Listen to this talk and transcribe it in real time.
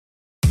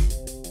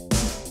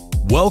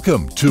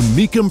Welcome to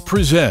Mecum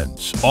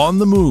Presents On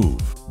the Move,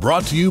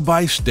 brought to you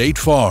by State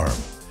Farm.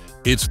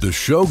 It's the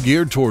show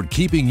geared toward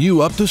keeping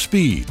you up to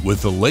speed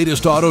with the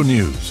latest auto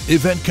news,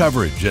 event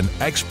coverage, and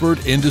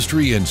expert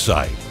industry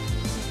insight.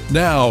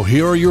 Now,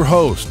 here are your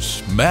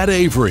hosts, Matt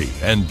Avery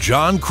and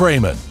John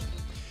Kraman.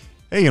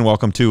 Hey, and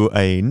welcome to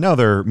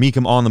another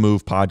Mecum On the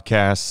Move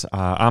podcast.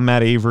 I'm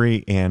Matt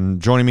Avery,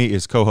 and joining me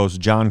is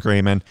co-host John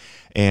Kraman.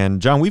 And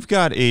John, we've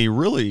got a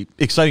really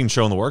exciting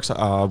show in the works.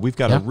 We've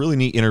got a really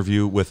neat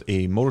interview with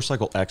a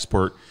motorcycle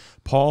expert,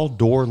 Paul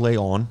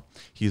Dorleon.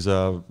 He's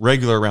a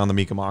regular around the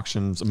Mecum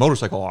auctions,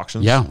 motorcycle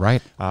auctions. Yeah,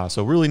 right.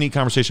 So really neat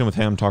conversation with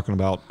him, talking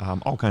about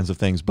all kinds of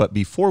things. But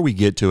before we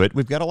get to it,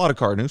 we've got a lot of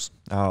car news.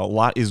 A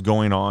lot is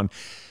going on.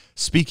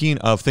 Speaking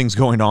of things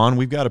going on,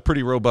 we've got a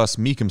pretty robust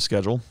Mecum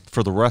schedule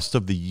for the rest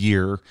of the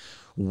year.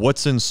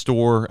 What's in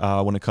store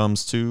when it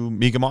comes to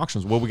Mecum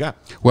auctions? What we got?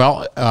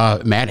 Well,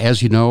 Matt,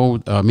 as you know,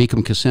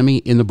 Mecum Kissimmee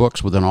in the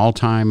books with an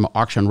all-time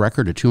auction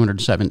record of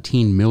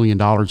 $217 million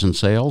in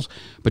sales.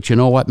 But you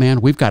know what,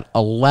 man? We've got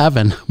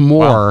 11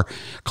 more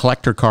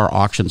collector car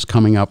auctions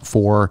coming up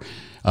for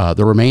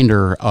the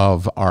remainder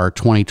of our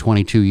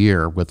 2022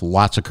 year, with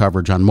lots of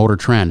coverage on Motor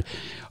Trend.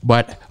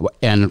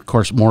 And of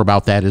course, more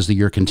about that as the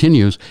year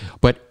continues.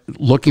 But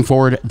looking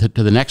forward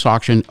to the next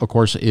auction, of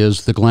course,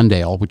 is the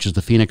Glendale, which is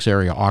the Phoenix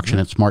area auction.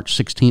 It's March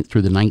 16th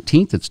through the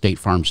 19th at State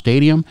Farm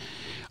Stadium.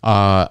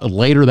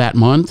 Later that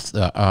month,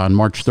 on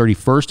March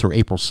 31st through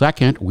April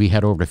 2nd, we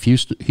head over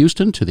to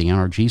Houston to the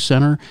NRG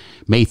Center.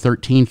 May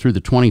 13th through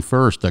the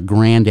 21st, the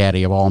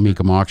granddaddy of all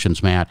Mecum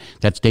auctions, Matt.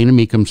 That's Dana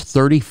Mecum's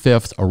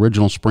 35th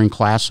Original Spring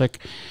Classic.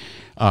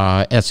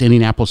 That's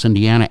Indianapolis,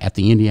 Indiana, at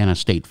the Indiana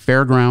State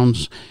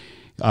Fairgrounds.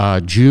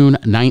 June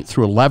 9th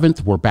through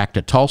 11th, we're back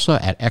to Tulsa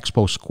at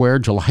Expo Square,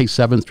 July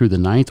 7th through the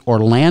 9th.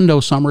 Orlando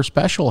Summer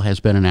Special has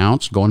been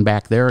announced, going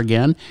back there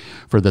again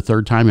for the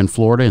third time in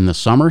Florida in the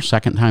summer,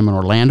 second time in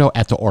Orlando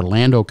at the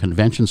Orlando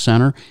Convention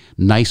Center.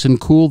 Nice and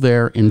cool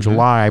there in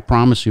July, I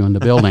promise you, in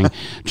the building.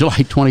 July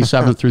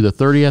 27th through the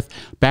 30th.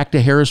 Back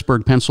to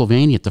Harrisburg,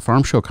 Pennsylvania at the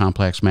Farm Show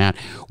Complex, Matt.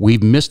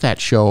 We've missed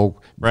that show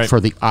for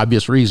the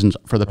obvious reasons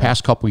for the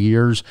past couple of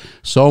years.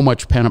 So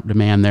much pent-up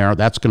demand there.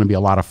 That's going to be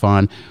a lot of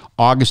fun.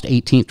 August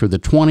 18th through the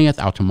 20th,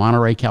 out to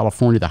Monterey,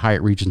 California, the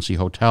Hyatt Regency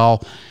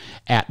Hotel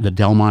at the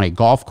Del Monte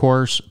Golf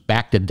Course.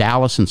 Back to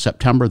Dallas in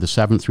September, the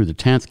 7th through the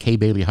 10th, K.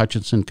 Bailey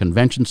Hutchinson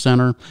Convention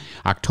Center.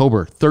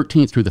 October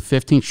 13th through the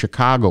 15th,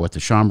 Chicago at the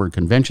Schaumburg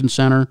Convention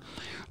Center.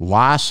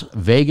 Las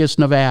Vegas,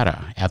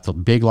 Nevada at the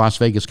big Las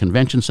Vegas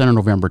Convention Center,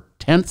 November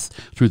 10th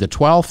through the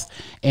 12th.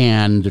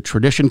 And the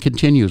tradition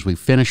continues. We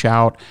finish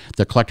out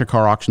the collector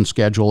car auction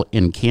schedule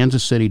in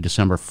Kansas City,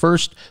 December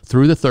 1st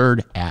through the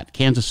 3rd at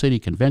Kansas City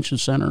Convention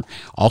Center,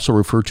 also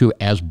referred to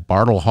as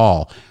Bartle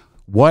Hall.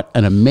 What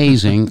an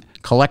amazing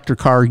collector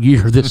car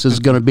year this is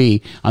going to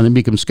be on the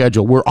Mecum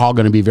schedule. We're all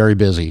going to be very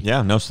busy.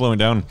 Yeah, no slowing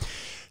down.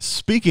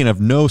 Speaking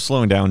of no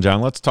slowing down, John,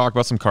 let's talk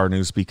about some car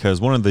news,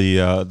 because one of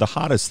the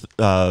hottest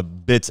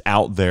bits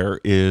out there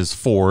is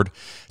Ford.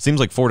 Seems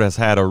like Ford has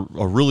had a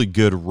really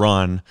good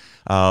run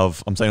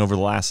of, I'm saying, over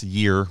the last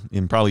year,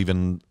 and probably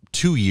even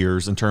 2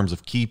 years, in terms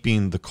of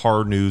keeping the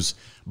car news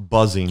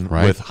buzzing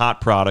with hot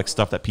products,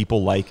 stuff that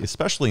people like,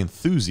 especially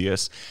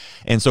enthusiasts.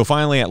 And so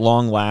finally, at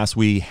long last,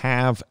 we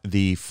have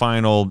the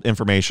final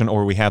information,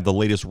 or we have the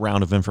latest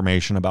round of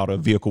information about a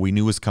vehicle we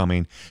knew was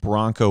coming,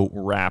 Bronco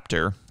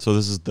Raptor. So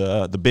this is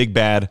the big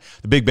bad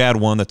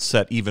one that's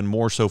set even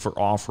more so for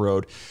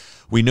off-road.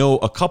 We know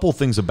a couple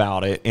things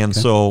about it, and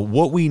so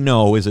what we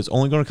know is it's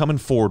only going to come in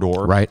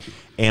four-door. Right.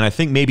 And I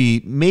think maybe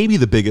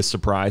the biggest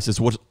surprise is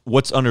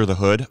what's under the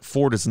hood.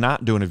 Ford is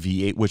not doing a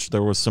V8, which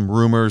there was some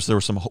rumors, there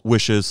were some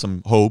wishes,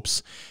 some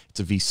hopes.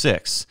 It's a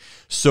V6.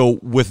 So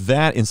with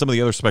that and some of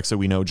the other specs that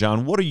we know,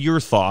 John, what are your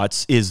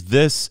thoughts? Is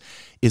this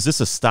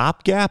a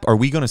stopgap? Are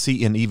we going to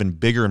see an even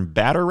bigger and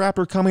badder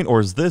Raptor coming, or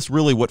is this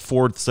really what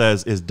Ford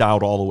says is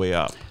dialed all the way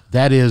up?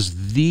 That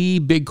is the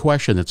big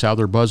question that's out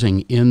there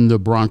buzzing in the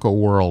Bronco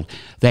world.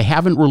 They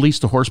haven't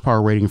released a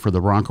horsepower rating for the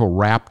Bronco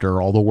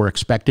Raptor, although we're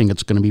expecting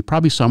it's going to be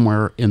probably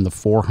somewhere in the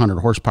 400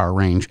 horsepower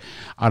range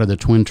out of the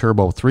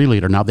twin-turbo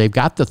 3-liter. Now, they've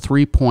got the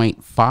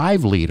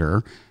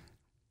 3.5-liter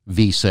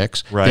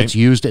V6 that's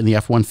used in the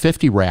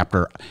F-150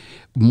 Raptor.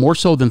 More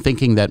so than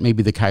thinking that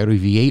maybe the Coyote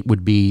V8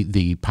 would be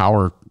the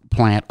power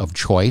plant of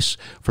choice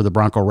for the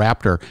Bronco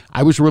Raptor,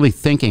 I was really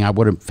thinking, I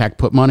would have in fact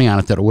put money on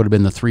it, that it would have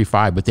been the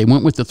 3.5, but they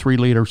went with the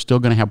 3-liter, still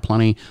going to have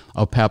plenty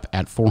of pep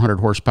at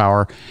 400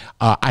 horsepower.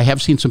 I have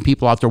seen some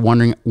people out there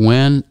wondering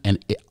when,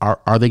 and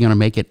are they going to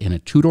make it in a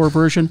two-door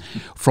version?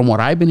 From what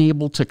I've been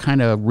able to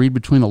kind of read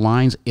between the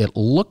lines, it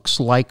looks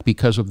like,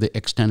 because of the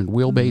extended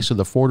wheelbase of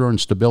the four-door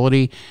and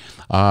stability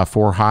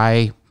for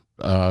high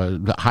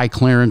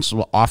clearance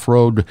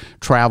off-road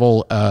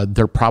travel,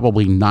 they're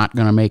probably not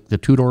going to make the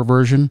two-door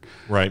version.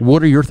 Right.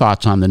 What are your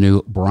thoughts on the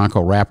new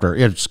Bronco Raptor?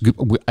 It's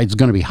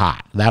going to be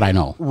hot. That I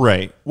know.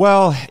 Right.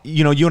 Well,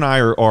 you know, you and I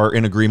are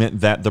in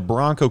agreement that the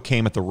Bronco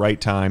came at the right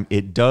time.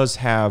 It does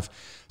have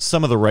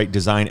some of the right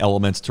design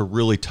elements to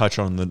really touch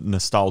on the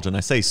nostalgia. And I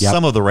say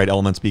some of the right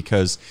elements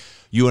because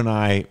you and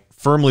I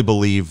firmly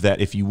believe that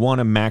if you want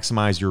to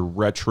maximize your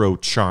retro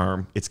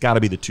charm, it's got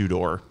to be the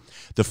two-door.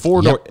 The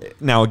four-door,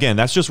 now again,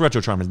 that's just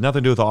retro charm. It has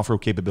nothing to do with off-road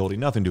capability,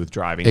 nothing to do with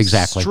driving.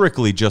 Exactly.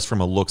 Strictly just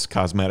from a looks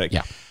cosmetic.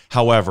 Yeah.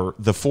 However,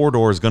 the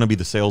four-door is going to be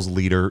the sales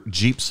leader.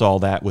 Jeep saw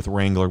that with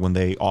Wrangler when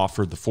they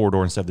offered the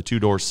four-door instead of the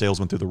two-door. Sales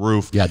went through the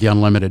roof. Yeah, the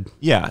Unlimited.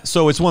 Yeah,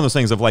 so it's one of those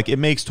things of like, it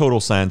makes total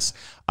sense.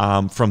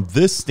 From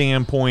this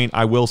standpoint,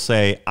 I will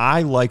say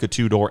I like a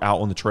two-door out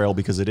on the trail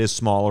because it is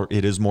smaller,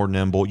 it is more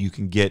nimble. You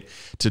can get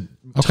to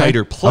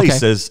tighter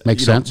places. Okay.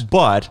 Makes sense.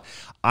 But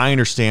I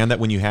understand that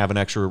when you have an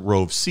extra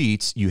row of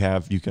seats, you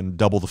can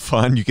double the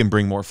fun. You can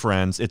bring more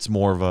friends. It's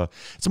more of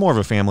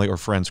a family or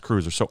friends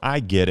cruiser. So I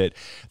get it.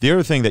 The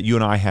other thing that you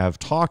and I have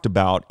talked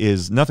about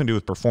is nothing to do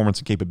with performance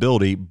and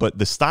capability, but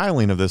the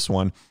styling of this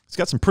one. It's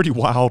got some pretty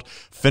wild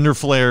fender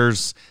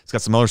flares. It's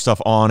got some other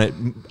stuff on it,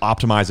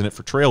 optimizing it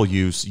for trail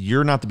use.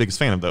 You're not the biggest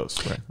fan of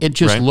those, right? It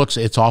just looks,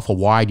 it's awful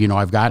wide. You know,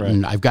 I've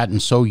gotten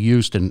so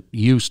used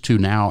to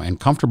now and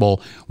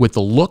comfortable with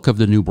the look of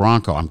the new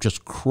Bronco. I'm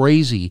just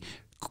crazy.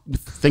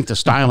 Think the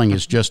styling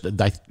is just,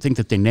 I think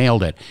that they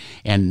nailed it.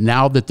 And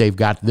now that they've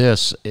got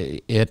this,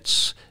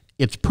 it's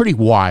pretty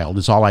wild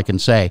is all I can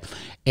say.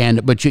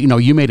 But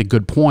you made a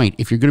good point.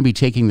 If you're going to be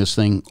taking this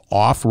thing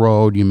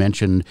off-road, you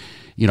mentioned,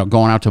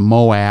 going out to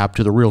Moab,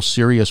 to the real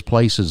serious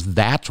places,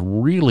 that's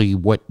really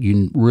what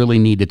you really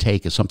need to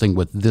take, is something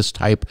with this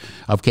type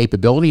of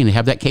capability. And to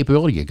have that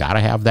capability, you got to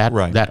have that,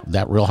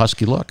 that real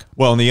husky look.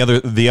 Well, and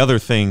the other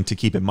thing to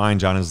keep in mind,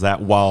 John, is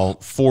that while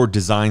Ford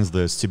designs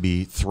this to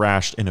be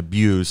thrashed and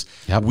abused,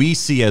 we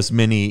see as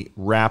many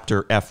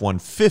Raptor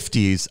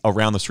F-150s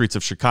around the streets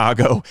of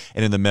Chicago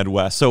and in the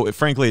Midwest. So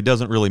frankly, it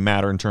doesn't really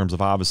matter in terms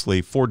of,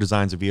 obviously, Ford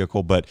designs a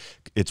vehicle, but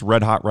it's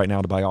red hot right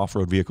now to buy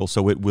off-road vehicles.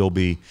 So I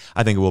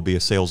think it will be a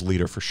sales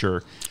leader for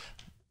sure.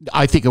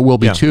 I think it will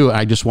be too.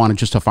 I just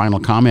wanted a final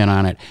comment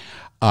on it.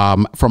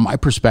 From my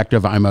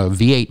perspective, I'm a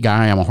V8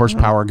 guy. I'm a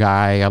horsepower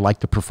guy. I like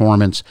the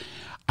performance.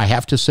 I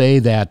have to say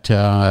that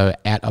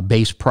at a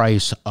base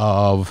price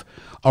of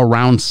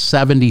around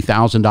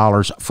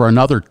 $70,000 for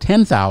another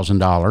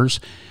 $10,000,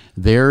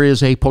 there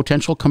is a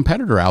potential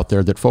competitor out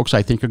there that folks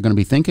I think are going to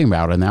be thinking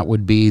about, and that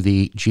would be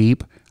the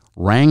Jeep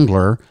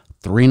Wrangler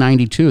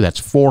 392. That's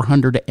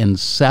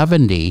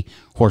 470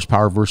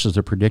 horsepower versus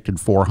the predicted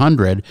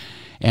 400,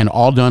 and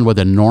all done with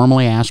a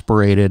normally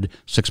aspirated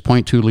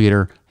 6.2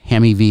 liter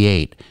Hemi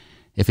V8.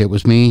 If it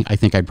was me, I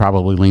think I'd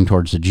probably lean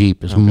towards the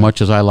Jeep as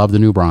much as I love the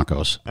new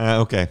Broncos.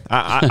 Okay,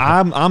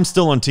 I'm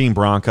still on Team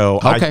Bronco.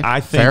 Okay, I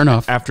think fair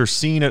enough. After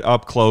seeing it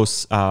up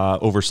close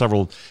over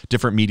several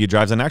different media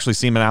drives and actually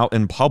seeing it out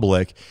in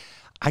public,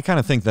 I kind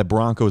of think that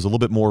Bronco is a little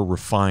bit more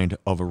refined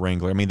of a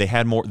Wrangler. I mean, they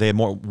had more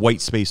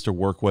white space to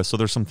work with, so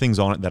there's some things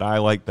on it that I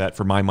like that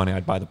for my money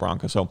I'd buy the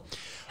Bronco. So,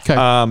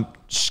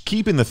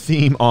 keeping the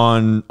theme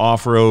on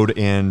off-road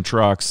and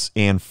trucks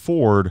and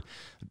Ford,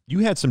 you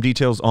had some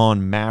details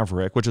on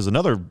Maverick, which is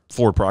another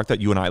Ford product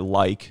that you and I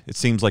like. It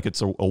seems like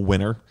it's a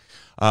winner.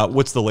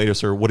 What's the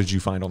latest, or what did you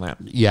find on that?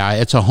 Yeah,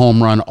 it's a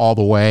home run all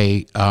the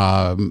way.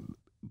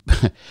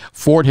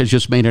 Ford has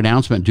just made an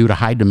announcement due to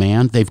high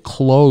demand. They've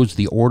closed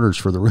the orders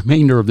for the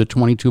remainder of the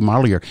 22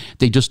 model year.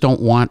 They just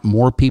don't want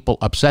more people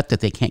upset that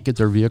they can't get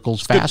their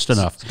vehicles fast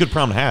enough. It's a good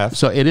problem to have.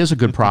 So it is a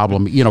good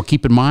problem.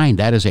 Keep in mind,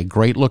 that is a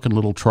great looking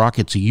little truck.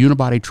 It's a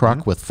unibody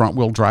truck with front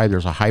wheel drive.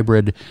 There's a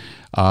hybrid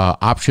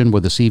option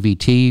with a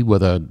CVT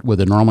with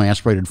a normally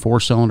aspirated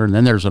 4-cylinder, and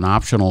then there's an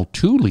optional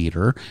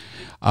 2-liter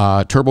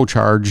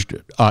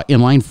turbocharged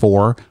inline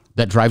 4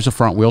 that drives the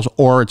front wheels,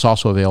 or it's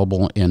also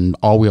available in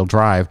all-wheel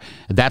drive.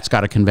 That's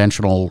got a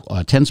conventional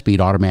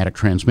 10-speed automatic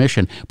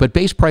transmission. But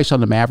base price on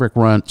the Maverick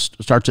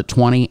starts at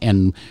 $20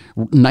 and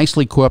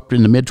nicely equipped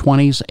in the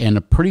mid-20s, and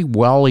a pretty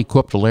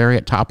well-equipped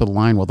Lariat top of the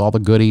line with all the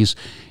goodies,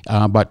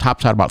 but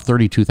tops out about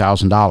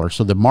 $32,000.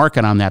 So the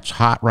market on that's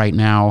hot right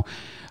now.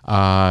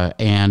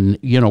 And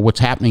what's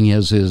happening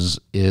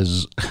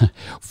is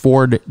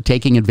Ford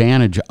taking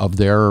advantage of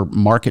their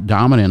market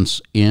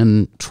dominance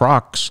in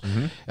trucks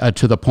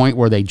to the point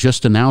where they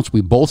just announced,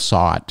 we both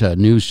saw it,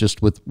 news just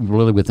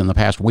really within the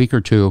past week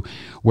or two,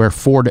 where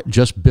Ford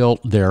just built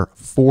their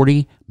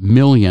 40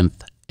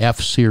 millionth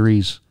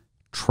F-Series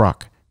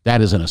truck. That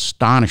is an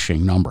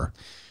astonishing number.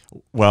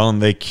 Well,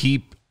 and they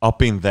keep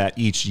upping that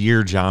each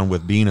year, John,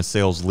 with being a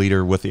sales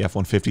leader with the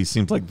F-150.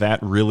 Seems like that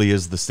really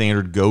is the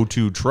standard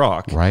go-to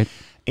truck. Right.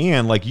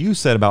 And like you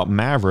said about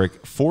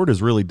Maverick, Ford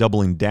is really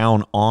doubling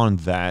down on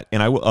that.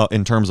 And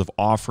in terms of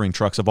offering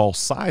trucks of all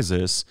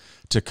sizes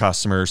to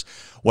customers.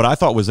 What I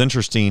thought was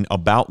interesting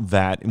about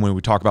that, when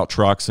we talk about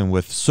trucks and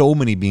with so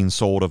many being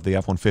sold of the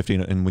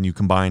F-150, and when you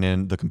combine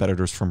in the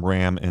competitors from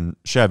Ram and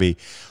Chevy,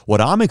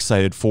 what I'm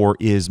excited for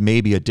is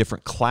maybe a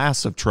different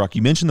class of truck.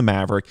 You mentioned the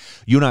Maverick.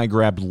 You and I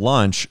grabbed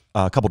lunch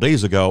a couple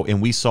days ago,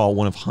 and we saw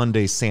one of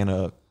Hyundai's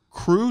Santa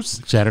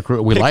Cruz.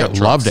 We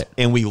loved it.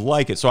 And we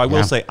like it. So I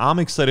will say I'm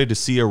excited to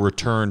see a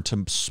return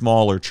to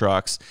smaller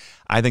trucks.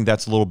 I think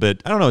that's a little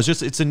bit, I don't know,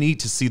 it's a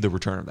neat to see the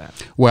return of that.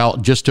 Well,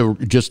 just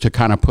to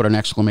kind of put an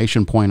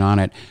exclamation point on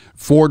it,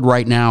 Ford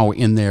right now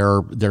in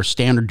their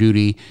standard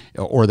duty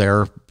or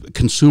their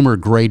consumer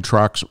grade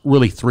trucks,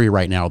 really 3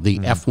 right now, the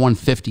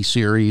F-150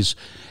 series,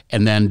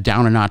 and then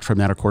down a notch from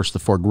that, of course, the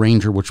Ford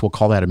Ranger, which we'll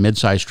call that a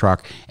midsize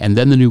truck, and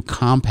then the new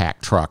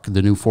compact truck,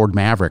 the new Ford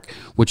Maverick,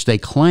 which they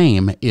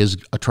claim is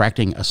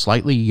attracting a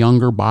slightly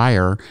younger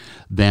buyer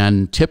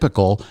than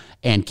typical.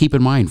 And keep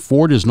in mind,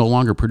 Ford is no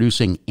longer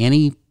producing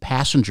any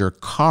passenger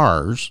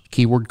cars,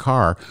 keyword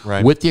car,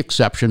 with the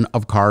exception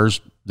of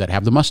cars that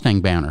have the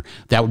Mustang banner.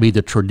 That would be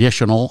the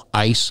traditional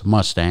ICE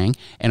Mustang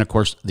and, of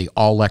course, the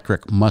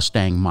all-electric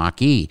Mustang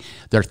Mach-E.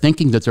 They're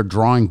thinking that they're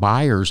drawing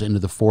buyers into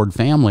the Ford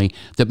family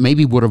that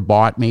maybe would have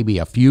bought maybe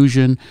a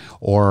Fusion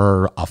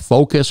or a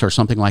Focus or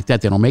something like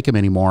that. They don't make them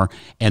anymore,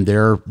 and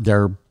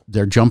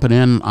they're jumping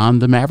in on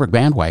the Maverick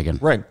bandwagon.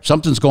 Right.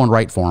 Something's going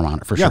right for them on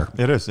it, for sure.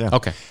 Yeah, it is, yeah.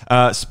 Okay.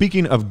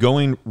 Speaking of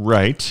going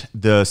right,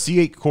 the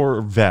C8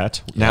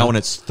 Corvette, now in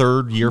its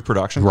 3rd year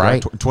production.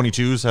 Right.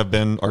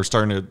 22s are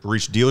starting to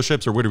reach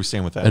dealerships, or where do we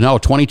stand with that? No,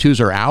 22s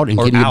are out, and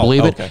can you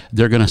believe it? Okay.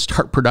 They're going to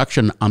start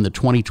production on the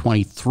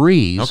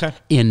 2023s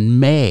in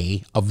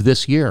May of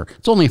this year.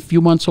 It's only a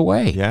few months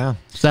away. Yeah.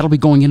 So that'll be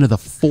going into the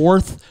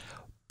 4th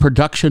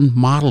production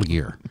model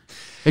year.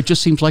 It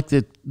just seems like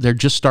they're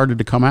just started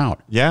to come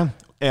out. Yeah.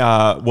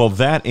 Well,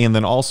 that, and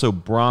then also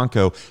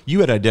Bronco. You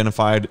had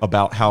identified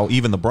about how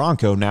even the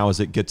Bronco now, as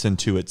it gets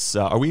into its,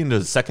 are we into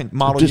the 2nd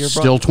model year?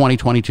 Still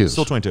 2022.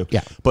 Still 22. Yeah.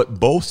 But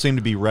both seem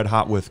to be red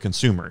hot with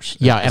consumers.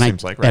 Yeah, it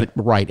seems like,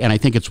 right? And I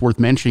think it's worth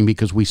mentioning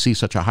because we see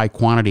such a high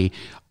quantity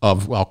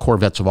of, well,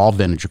 Corvettes of all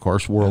vintage, of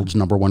course, world's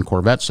 #1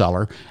 Corvette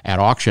seller at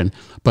auction.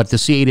 But the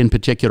C8 in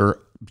particular,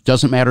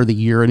 doesn't matter the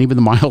year, and even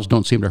the miles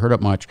don't seem to hurt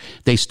it much.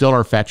 They still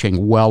are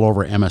fetching well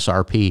over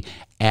MSRP,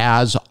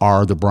 as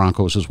are the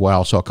Broncos as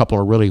well. So a couple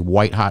of really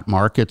white-hot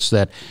markets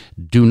that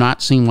do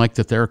not seem like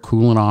that they're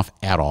cooling off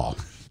at all.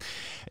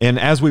 And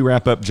as we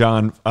wrap up,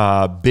 John,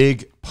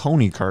 big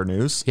pony car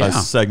news, a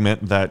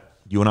segment that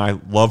you and I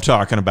love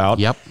talking about.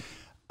 Yep.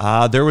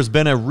 There has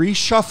been a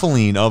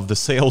reshuffling of the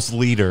sales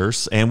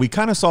leaders, and we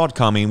kind of saw it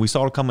coming. We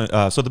saw it coming.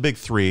 So the big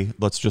 3,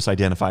 let's just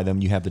identify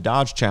them. You have the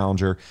Dodge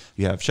Challenger,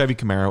 you have Chevy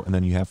Camaro, and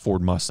then you have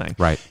Ford Mustang.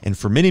 Right. And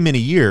for many, many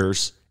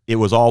years, it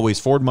was always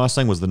Ford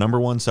Mustang was the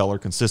 #1 seller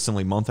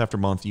consistently month after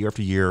month, year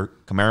after year.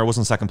 Camaro was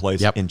in 2nd place.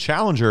 Yep. And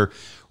Challenger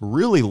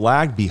really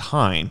lagged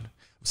behind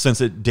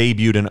since it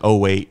debuted in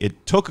 08.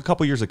 It took a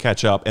couple years to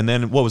catch up, and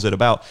then what was it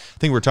about? I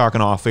think we were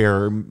talking off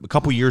air a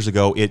couple years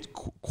ago. It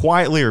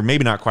quietly, or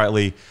maybe not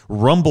quietly,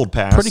 rumbled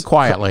past Pretty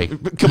quietly.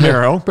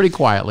 Camaro. Pretty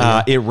quietly.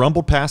 It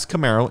rumbled past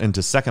Camaro into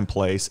 2nd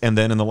place, and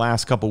then in the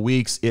last couple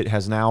weeks, it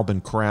has now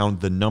been crowned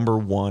the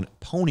 #1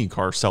 pony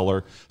car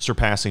seller,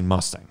 surpassing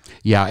Mustang.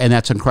 Yeah, and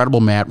that's incredible,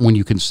 Matt, when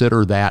you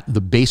consider that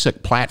the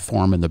basic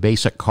platform and the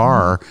basic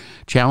car,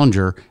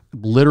 Challenger,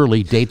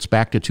 literally dates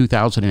back to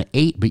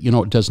 2008, but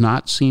it does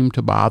not seem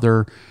to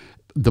bother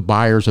the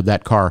buyers of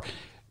that car.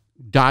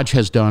 Dodge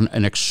has done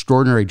an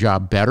extraordinary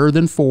job, better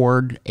than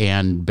Ford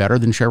and better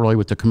than Chevrolet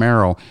with the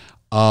Camaro,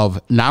 of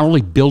not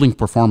only building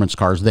performance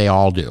cars, they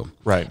all do,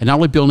 right, and not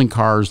only building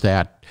cars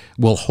that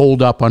will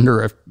hold up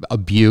under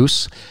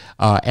abuse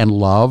and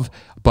love,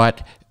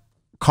 but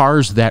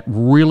cars that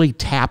really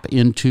tap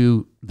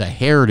into the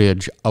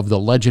heritage of the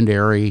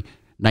legendary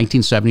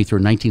 1970 through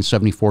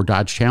 1974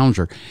 Dodge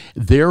Challenger.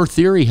 Their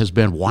theory has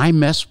been, why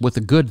mess with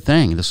a good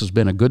thing? This has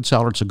been a good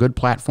seller. It's a good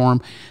platform.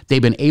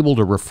 They've been able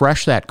to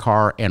refresh that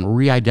car and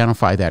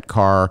re-identify that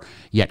car,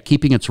 yet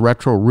keeping its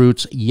retro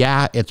roots.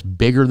 Yeah, it's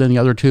bigger than the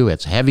other 2.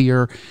 It's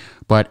heavier,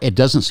 but it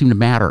doesn't seem to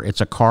matter. It's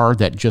a car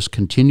that just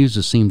continues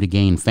to seem to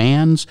gain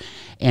fans,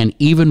 and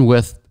even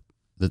with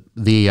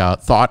the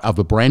thought of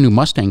a brand new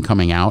Mustang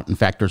coming out. In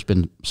fact, there's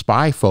been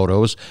spy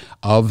photos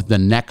of the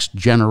next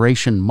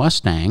generation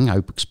Mustang. I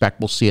expect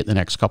we'll see it in the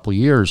next couple of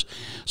years.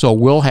 So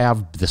we'll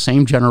have the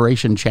same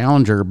generation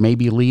Challenger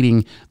maybe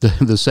leading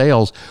the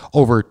sales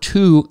over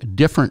 2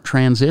 different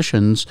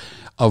transitions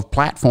of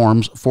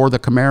platforms for the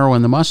Camaro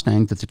and the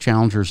Mustang that the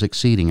Challenger is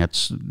exceeding.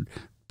 It's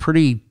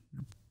pretty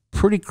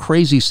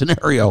crazy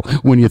scenario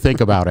when you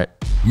think about it.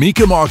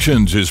 Mecum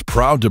Auctions is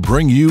proud to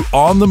bring you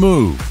On the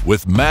Move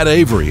with Matt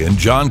Avery and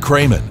John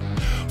Kraman.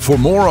 For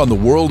more on the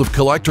world of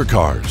collector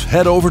cars,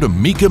 head over to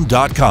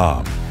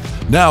Mecum.com.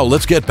 Now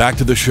let's get back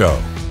to the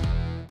show.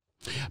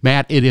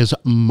 Matt, it is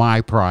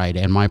my pride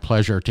and my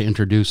pleasure to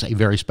introduce a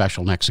very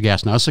special next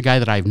guest. Now, this is a guy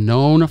that I've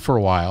known for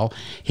a while.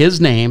 His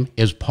name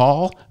is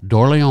Paul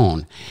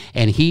Dorleone,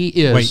 and he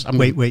is...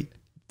 Wait.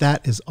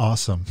 That is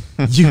awesome.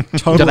 You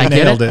totally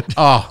nailed it.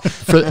 Oh,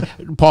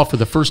 Paul, for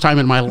the first time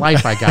in my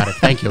life, I got it.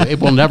 Thank you. It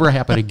will never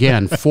happen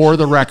again, for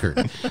the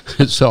record.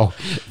 So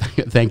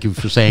thank you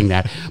for saying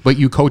that. But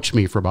you coached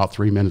me for about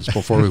 3 minutes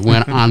before we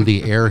went on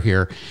the air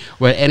here.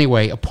 But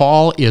anyway,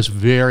 Paul is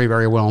very,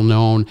 very well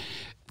known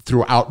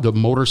throughout the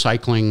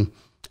motorcycling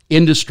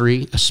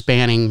industry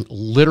spanning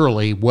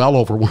literally well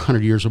over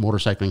 100 years of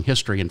motorcycling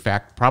history. In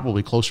fact,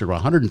 probably closer to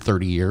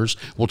 130 years.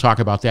 We'll talk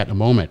about that in a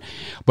moment.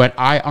 But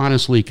I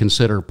honestly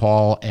consider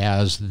Paul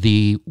as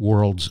the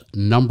world's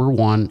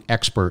 #1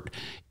 expert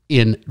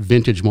in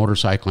vintage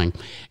motorcycling.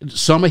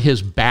 Some of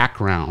his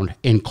background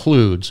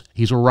includes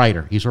he's a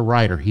writer, he's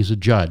a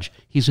judge,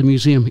 he's a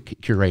museum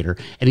curator,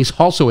 and he's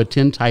also a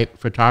tintype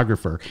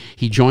photographer.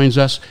 He joins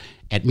us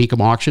at Mecum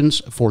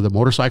Auctions for the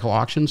motorcycle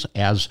auctions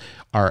as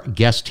our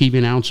guest TV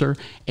announcer,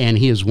 and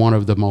he is one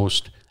of the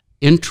most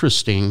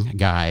interesting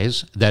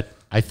guys that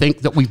I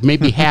think that we've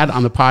maybe had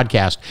on the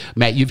podcast.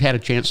 Matt, you've had a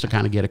chance to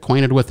kind of get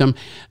acquainted with him.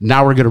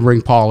 Now we're going to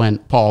bring Paul in.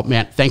 Paul,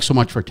 Matt, thanks so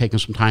much for taking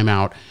some time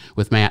out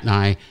with Matt and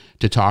I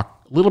to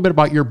talk a little bit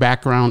about your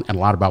background and a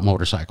lot about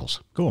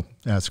motorcycles. Cool.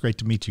 Yeah, it's great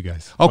to meet you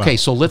guys. Okay, well,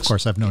 so let's... Of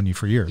course, I've known you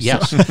for years.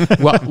 Yes.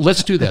 Well,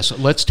 let's do this.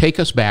 Let's take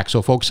us back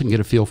so folks can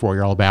get a feel for what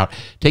you're all about.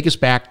 Take us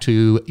back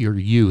to your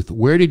youth.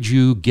 Where did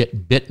you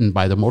get bitten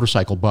by the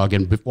motorcycle bug?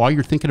 And while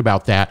you're thinking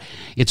about that,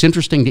 it's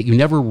interesting that you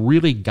never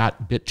really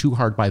got bit too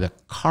hard by the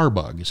car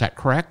bug. Is that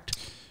correct?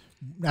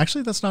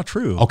 Actually, that's not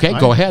true. Okay,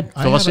 go ahead.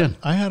 Fill us in.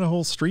 I had a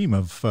whole stream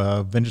of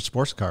vintage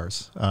sports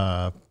cars.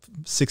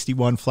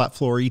 61 flat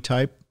floor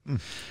E-type.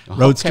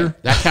 Roadster. Okay.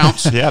 That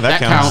counts. Yeah, that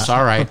counts.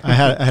 All right. I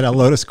had a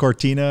Lotus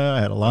Cortina.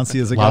 I had a Lancia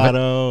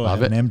Zagato. Love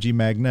I had an MG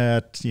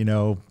Magnet.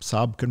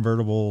 Saab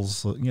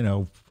convertibles.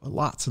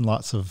 Lots and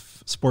lots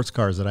of sports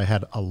cars that I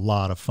had a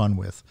lot of fun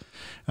with.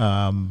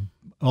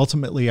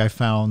 Ultimately, I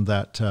found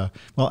that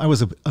I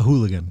was a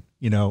hooligan.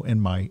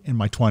 In my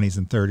 20s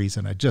and 30s,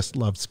 and I just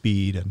loved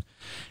speed,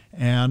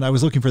 and I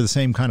was looking for the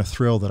same kind of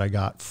thrill that I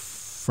got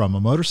from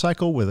a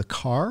motorcycle with a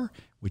car,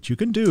 which you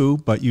can do,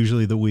 but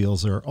usually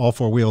all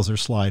four wheels are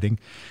sliding.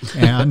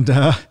 And,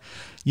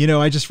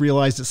 I just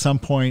realized at some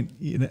point,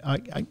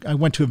 I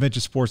went to a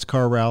vintage sports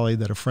car rally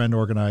that a friend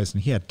organized,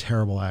 and he had a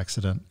terrible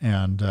accident.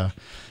 And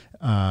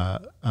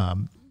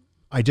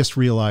I just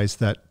realized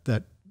that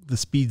the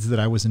speeds that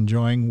I was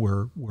enjoying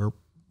were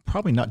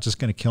probably not just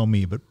going to kill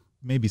me, but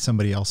maybe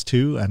somebody else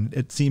too. And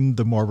it seemed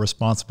the more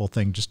responsible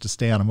thing just to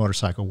stay on a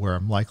motorcycle where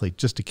I'm likely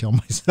just to kill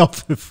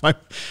myself if I'm,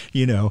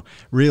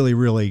 really,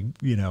 really,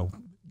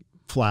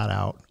 flat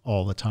out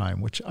all the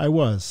time, which I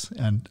was,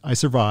 and I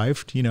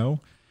survived,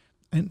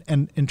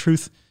 and in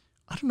truth,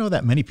 I don't know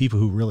that many people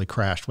who really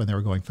crashed when they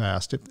were going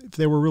fast. If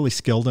they were really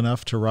skilled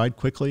enough to ride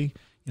quickly,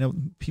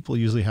 people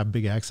usually have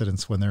big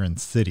accidents when they're in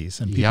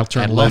cities and people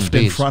turn left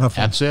in front of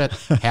them. That's it.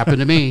 Happened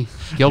to me.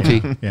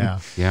 Guilty.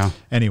 Yeah.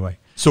 Anyway.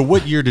 So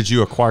what year did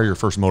you acquire your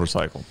first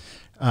motorcycle?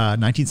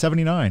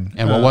 1979.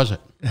 And what was it?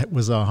 It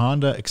was a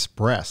Honda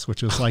Express,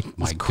 which was like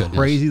this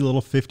crazy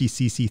little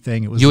 50cc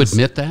thing. It was. You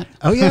admit that?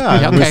 Oh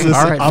yeah. It was this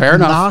all right, fair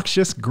enough.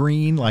 Obnoxious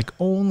green, like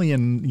only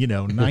in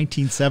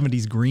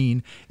 1970s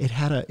green.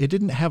 It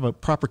didn't have a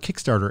proper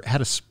Kickstarter. It had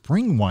a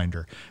spring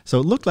winder, so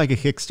it looked like a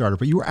Kickstarter,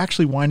 but you were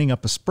actually winding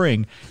up a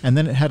spring, and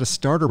then it had a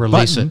starter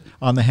button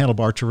on the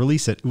handlebar to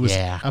release it. It was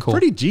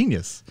pretty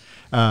genius.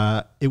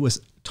 It was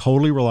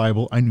totally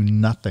reliable. I knew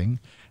nothing.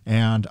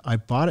 And I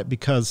bought it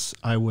because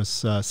I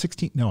was I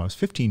was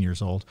 15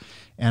 years old,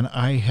 and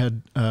I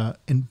had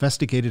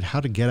investigated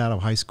how to get out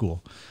of high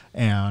school.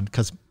 And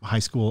because high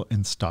school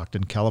in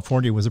Stockton,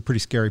 California was a pretty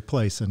scary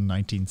place in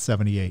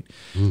 1978.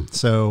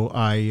 So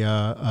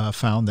I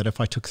found that if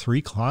I took 3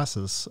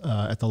 classes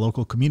at the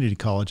local community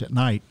college at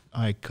night,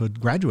 I could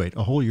graduate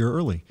a whole year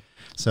early.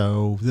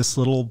 So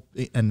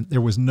and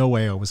there was no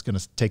way I was going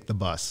to take the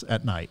bus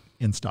at night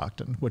in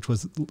Stockton, which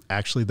was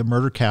actually the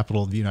murder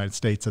capital of the United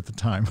States at the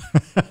time.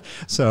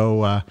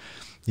 So,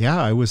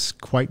 I was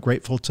quite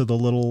grateful to the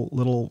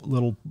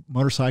little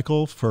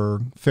motorcycle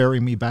for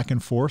ferrying me back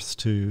and forth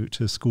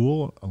to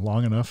school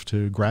long enough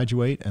to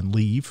graduate and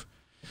leave.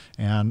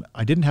 And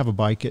I didn't have a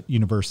bike at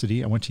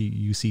university. I went to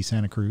UC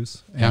Santa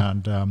Cruz,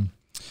 and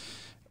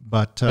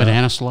but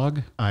banana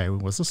slug. I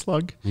was a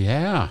slug.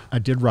 Yeah, I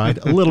did ride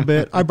a little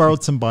bit. I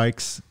borrowed some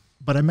bikes,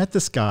 but I met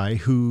this guy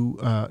who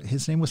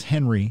his name was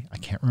Henry. I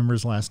can't remember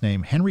his last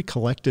name. Henry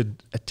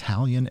collected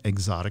Italian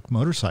exotic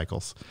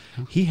motorcycles.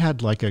 He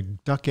had like a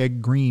duck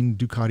egg green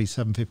Ducati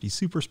 750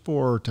 Super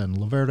Sport and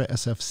Laverda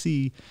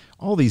SFC.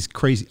 All these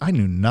crazy. I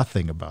knew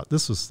nothing about.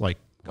 This was like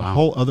a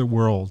whole other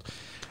world.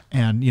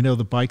 And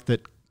the bike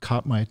that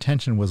caught my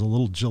attention was a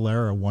little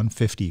Gilera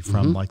 150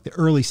 from like the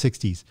early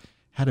 60s.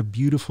 Had a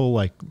beautiful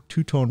like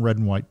 2-tone red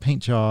and white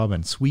paint job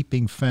and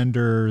sweeping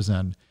fenders,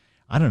 and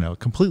I don't know,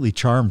 completely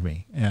charmed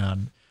me.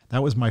 And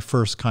that was my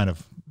first kind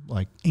of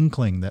like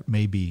inkling that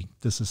maybe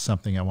this is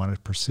something I wanted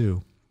to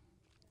pursue.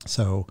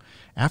 So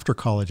after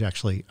college,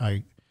 actually,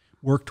 I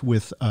worked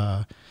with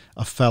a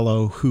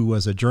fellow who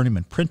was a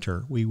journeyman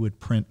printer. We would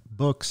print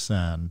books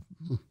and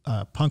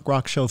punk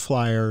rock show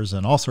flyers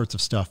and all sorts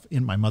of stuff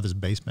in my mother's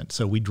basement.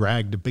 So we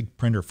dragged a big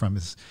printer from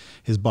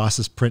his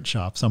boss's print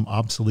shop, some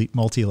obsolete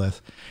multilith,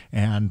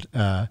 and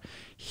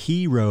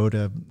he rode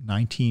a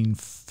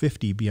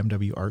 1950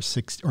 BMW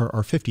R6 or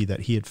R50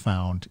 that he had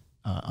found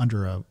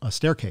under a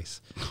staircase,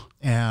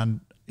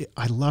 and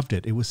I loved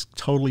it. It was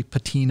totally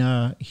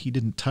patina. He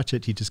didn't touch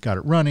it. He just got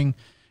it running.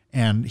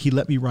 And he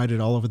let me ride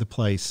it all over the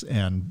place.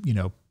 And, you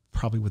know,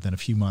 probably within a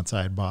few months,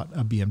 I had bought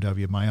a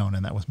BMW of my own,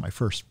 and that was my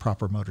first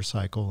proper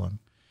motorcycle. And,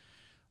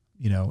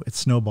 you know, it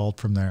snowballed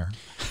from there.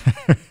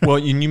 Well,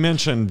 and you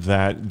mentioned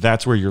that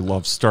that's where your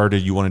love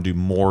started. You want to do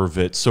more of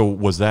it. So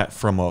was that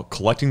from a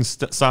collecting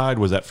side?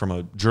 Was that from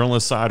a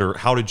journalist side? Or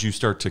how did you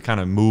start to kind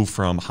of move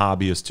from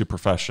hobbyist to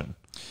profession?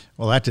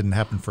 Well, that didn't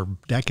happen for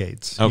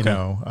decades. Okay. You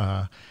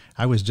know,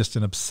 I was just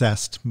an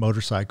obsessed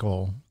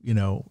motorcycle, you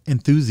know,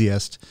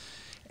 enthusiast.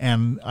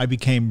 And I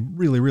became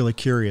really, really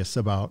curious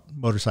about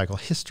motorcycle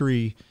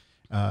history.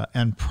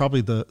 And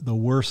probably the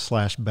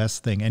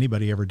worst/best thing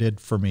anybody ever did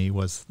for me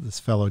was this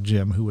fellow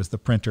Jim, who was the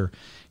printer.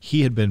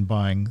 He had been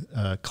buying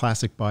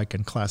classic bike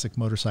and classic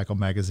motorcycle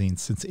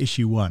magazines since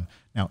issue 1.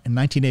 Now, in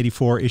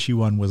 1984, issue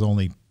 1 was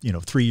only, you know,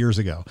 3 years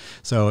ago.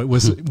 So it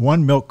was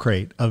one milk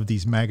crate of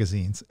these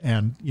magazines.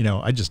 And, you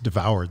know, I just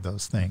devoured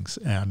those things.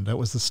 And that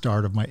was the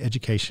start of my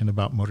education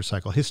about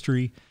motorcycle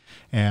history.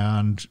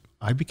 And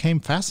I became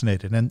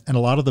fascinated. And a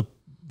lot of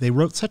they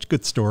wrote such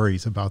good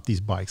stories about these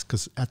bikes,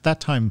 because at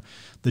that time,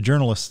 the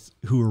journalists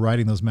who were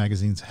writing those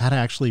magazines had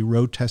actually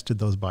road tested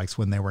those bikes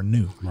when they were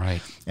new. Right.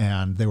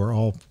 And they were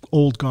all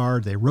old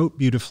guard. They wrote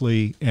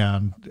beautifully.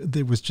 And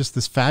there was just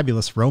this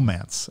fabulous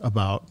romance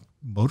about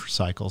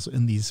motorcycles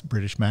in these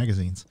British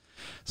magazines.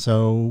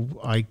 So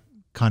I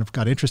kind of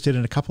got interested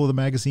in a couple of the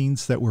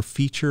magazines that were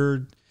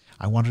featured.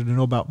 I wanted to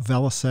know about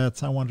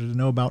Velocets. I wanted to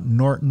know about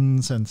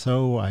Nortons. And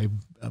so I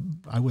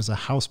was a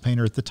house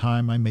painter at the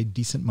time. I made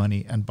decent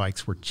money, and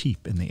bikes were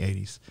cheap in the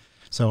 80s.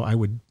 So I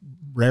would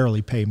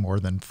rarely pay more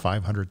than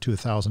 $500 to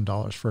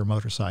 $1,000 for a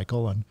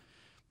motorcycle. And,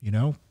 you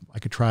know, I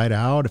could try it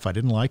out. If I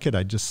didn't like it,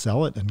 I'd just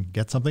sell it and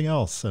get something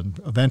else. And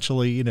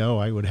eventually, you know,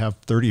 I would have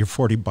 30 or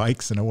 40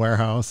 bikes in a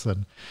warehouse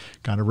and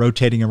kind of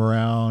rotating them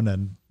around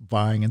and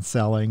buying and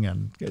selling.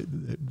 And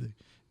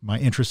my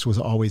interest was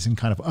always in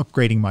kind of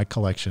upgrading my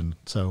collection.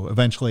 So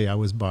eventually I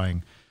was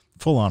buying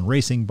full-on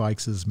racing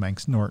bikes,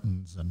 Manx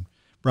Nortons and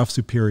Rough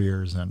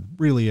Superiors, and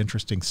really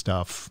interesting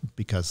stuff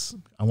because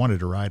I wanted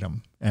to ride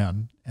them.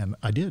 And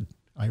I did.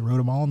 I rode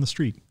them all on the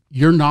street.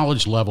 Your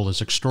knowledge level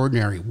is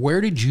extraordinary. Where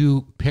did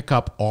you pick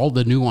up all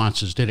the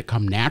nuances? Did it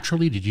come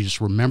naturally? Did you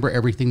just remember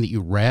everything that you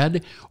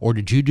read, or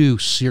did you do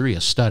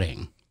serious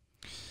studying?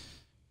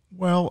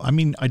 Well, I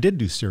mean, I did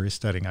do serious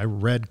studying. I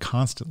read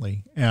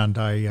constantly, and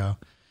I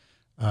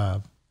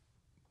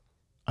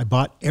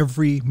bought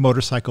every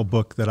motorcycle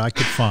book that I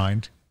could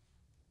find.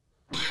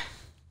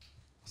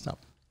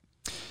 Stop.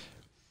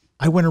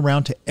 I went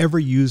around to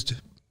every used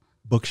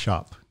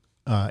bookshop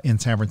in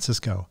San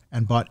Francisco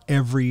and bought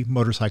every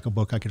motorcycle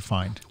book I could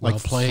find. Well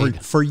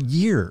played. For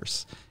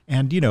years.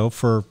 And, you know,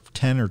 for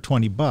 10 or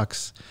 20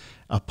 bucks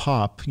a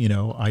pop, you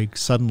know, I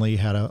suddenly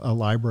had a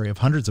library of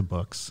hundreds of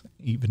books,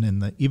 even in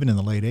the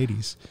late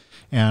 80s.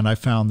 And I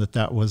found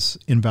that was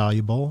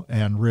invaluable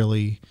and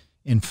really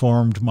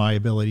informed my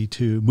ability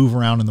to move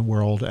around in the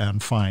world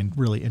and find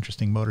really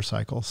interesting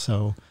motorcycles.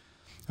 So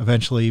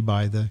eventually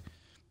by the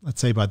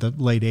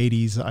late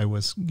 80s, I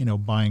was, you know,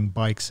 buying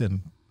bikes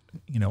in,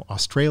 you know,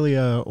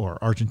 Australia or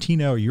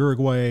Argentina or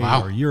Uruguay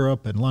or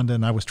Europe and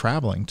London. I was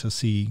traveling to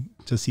see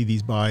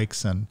these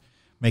bikes and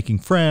making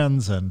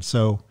friends. And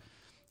so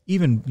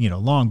even, you know,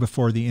 long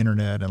before the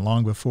internet and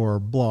long before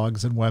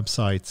blogs and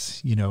websites,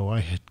 you know,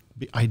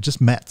 I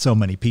just met so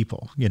many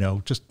people, you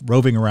know, just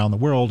roving around the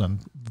world. And,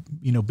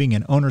 you know, being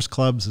in owners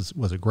clubs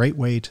was a great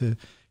way to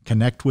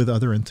connect with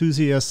other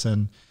enthusiasts.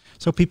 And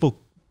so people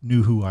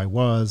knew who I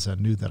was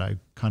and knew that I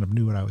kind of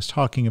knew what I was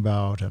talking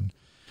about. And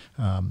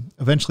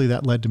eventually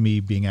that led to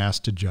me being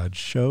asked to judge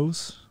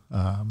shows.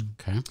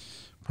 Okay.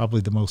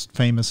 Probably the most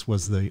famous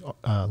was the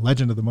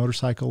Legend of the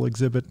Motorcycle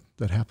exhibit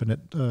that happened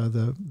at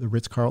the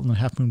Ritz-Carlton in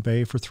Half Moon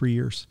Bay for 3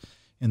 years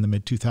in the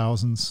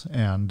mid-2000s.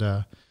 And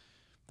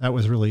that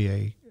was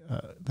really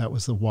that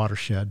was the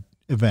watershed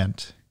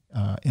event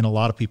in a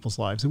lot of people's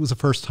lives. It was the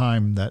first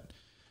time that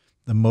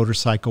the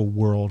motorcycle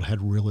world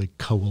had really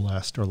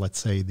coalesced, or let's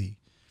say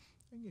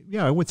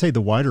I would say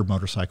the wider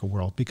motorcycle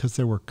world, because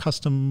there were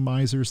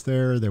customizers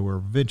there were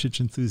vintage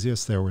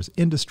enthusiasts, there was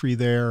industry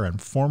there, and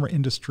former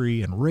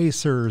industry and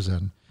racers,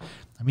 and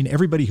I mean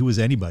everybody who was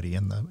anybody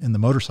in the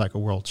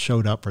motorcycle world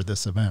showed up for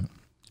this event.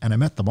 And I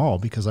met them all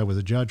because I was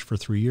a judge for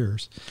 3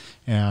 years,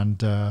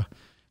 and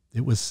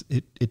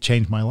it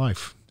changed my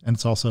life. And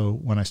it's also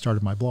when I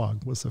started my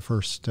blog was the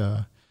first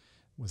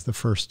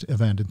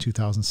event in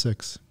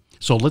 2006.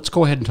 So let's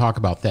go ahead and talk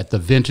about that. The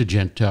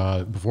Vintagent,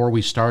 before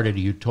we started,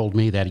 you told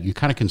me that you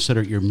kind of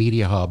consider it your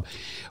media hub.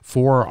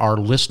 For our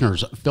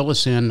listeners, fill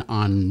us in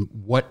on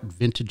what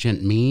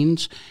Vintagent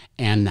means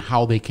and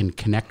how they can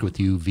connect with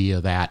you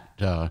via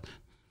that.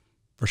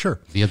 For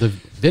sure. Via the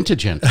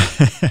Vintagent.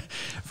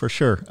 For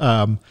sure.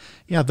 The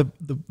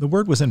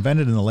word was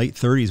invented in the late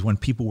 30s when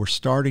people were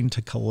starting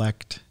to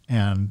collect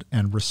and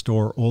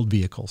restore old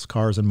vehicles,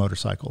 cars and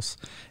motorcycles.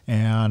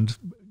 And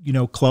you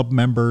know, club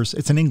members,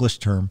 it's an English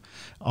term,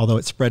 although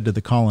it spread to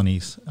the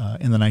colonies.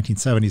 In the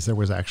 1970s, there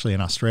was actually an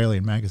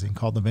Australian magazine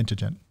called the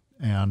Vintagent.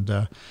 And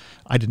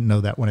I didn't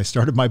know that when I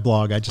started my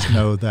blog. I just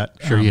know that.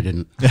 Sure you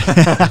didn't.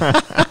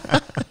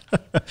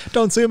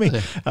 Don't sue me.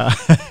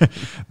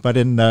 But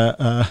in,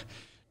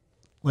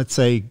 let's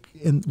say,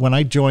 when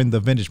I joined the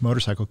Vintage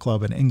Motorcycle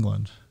Club in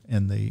England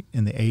in the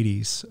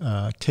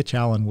 80s, Titch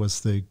Allen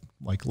was the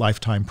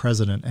lifetime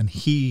president, and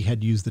he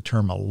had used the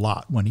term a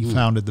lot when he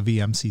founded the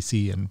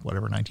VMCC in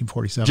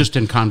 1947. Just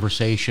in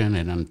conversation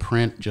and on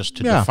print, just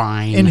to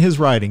define. In his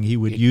writing, he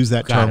would use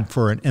that term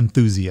for an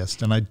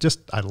enthusiast, and I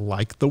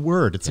like the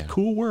word. It's a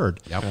cool word.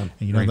 Yep. And,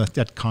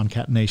 that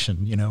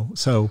concatenation.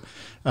 So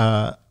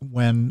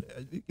when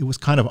it was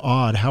kind of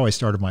odd how I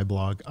started my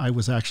blog, I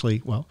was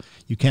actually,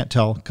 you can't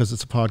tell because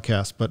it's a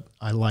podcast, but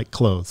I like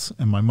clothes,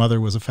 and my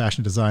mother was a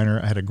fashion designer.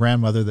 I had a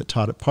grandmother that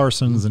taught at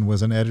Parsons and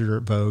was an editor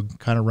at Vogue.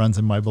 Kind of runs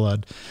in my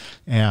blood.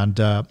 And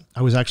I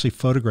was actually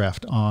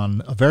photographed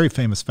on a very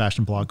famous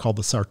fashion blog called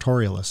The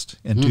Sartorialist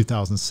in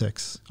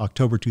 2006,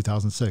 October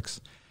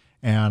 2006.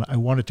 And I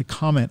wanted to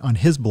comment on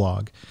his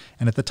blog.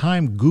 And at the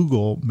time,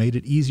 Google made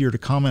it easier to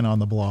comment on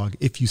the blog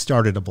if you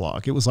started a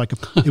blog. It was like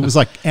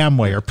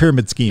Amway or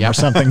Pyramid Scheme or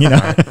something,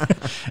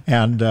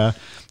 And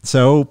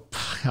so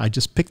I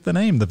just picked the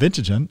name, the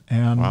Vintagent,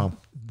 and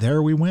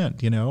there we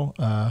went.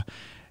 It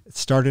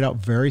started out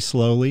very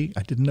slowly.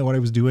 I didn't know what I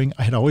was doing.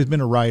 I had always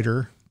been a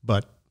writer,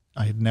 but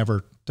I had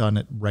never done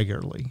it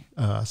regularly.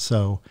 I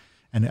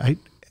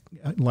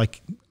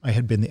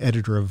had been the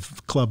editor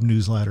of club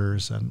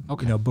newsletters,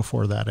 and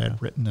before that I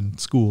had written in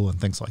school and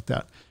things like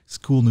that,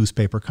 school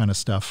newspaper kind of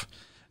stuff.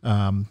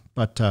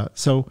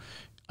 So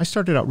I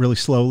started out really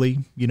slowly,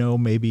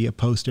 maybe a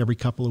post every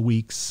couple of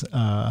weeks,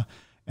 and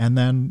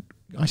then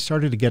I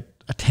started to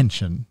get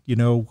attention.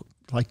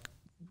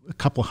 A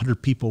couple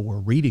hundred people were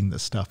reading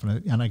this stuff,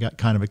 and I got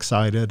kind of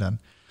excited, and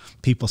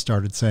people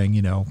started saying,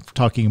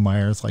 talking in my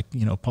ears,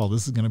 Paul,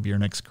 this is going to be your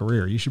next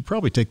career. You should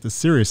probably take this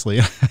seriously.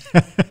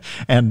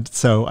 And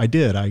so I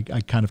did. I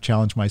kind of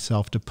challenged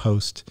myself to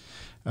post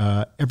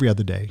every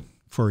other day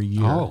for a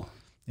year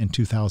in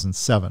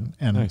 2007.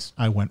 And nice.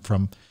 I went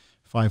from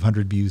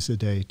 500 views a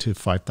day to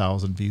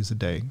 5,000 views a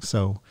day.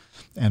 So,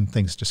 and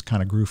things just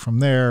kind of grew from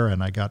there,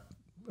 and I got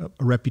a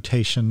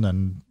reputation,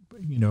 and,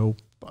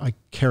 I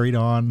carried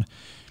on.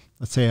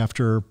 Let's say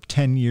after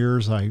 10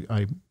 years,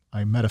 I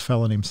met a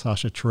fellow named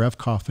Sasha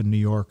Cherevkov in New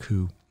York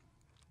who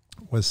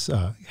was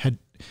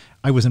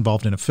I was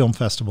involved in a film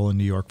festival in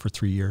New York for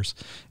 3 years,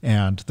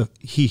 and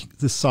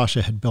this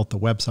Sasha had built the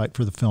website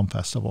for the film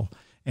festival,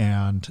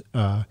 and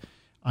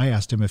I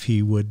asked him if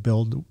he would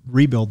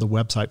rebuild the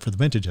website for the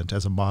Vintagent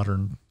as a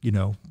modern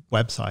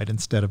website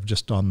instead of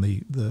just on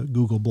the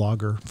Google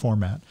Blogger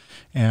format.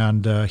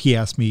 And he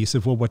asked me, he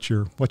said, "Well, what's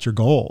your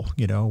goal?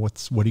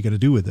 What are you going to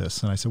do with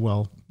this?" And I said,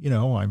 "Well,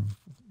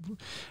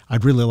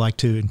 I'd really like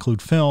to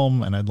include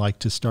film, and I'd like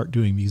to start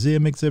doing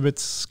museum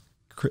exhibits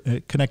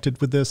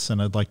connected with this,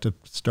 and I'd like to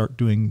start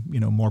doing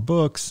more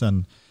books,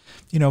 and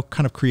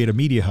kind of create a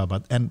media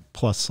hub. And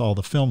plus, all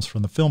the films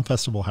from the film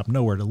festival have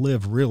nowhere to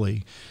live,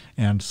 really.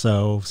 And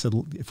so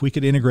if we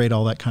could integrate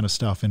all that kind of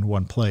stuff in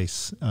one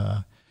place,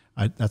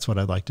 that's what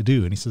I'd like to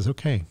do." And he says,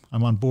 "Okay,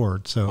 I'm on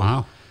board." So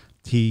wow.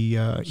 He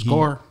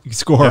score,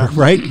 yeah.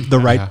 Right? The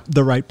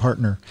right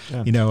partner,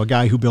 a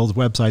guy who builds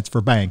websites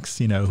for banks,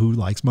 who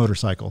likes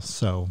motorcycles.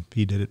 So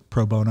he did it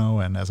pro bono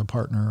and as a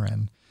partner,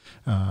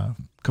 and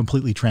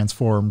completely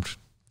transformed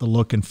the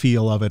look and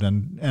feel of it,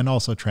 and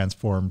also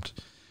transformed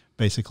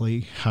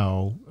basically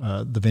how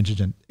the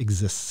Vintagent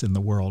exists in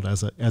the world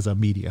as a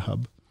media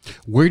hub.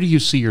 Where do you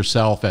see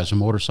yourself as a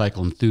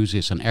motorcycle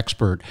enthusiast and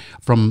expert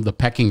from the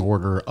pecking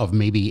order of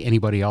maybe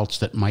anybody else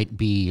that might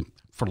be,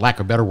 for lack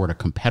of a better word, a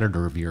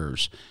competitor of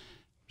yours?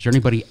 Is there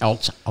anybody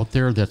else out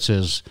there that's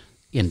as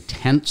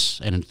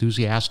intense and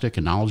enthusiastic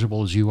and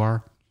knowledgeable as you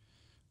are?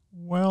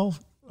 Well,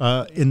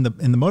 in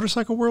the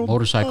motorcycle world?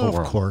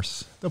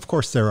 World. Of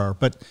course there are.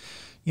 But,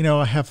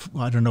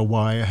 I don't know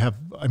why,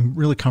 I'm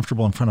really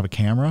comfortable in front of a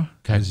camera,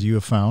 as you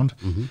have found.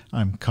 Mm-hmm.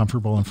 I'm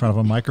comfortable in front of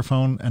a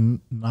microphone, and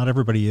not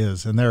everybody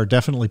is. And there are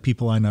definitely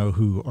people I know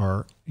who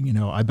are,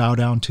 I bow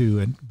down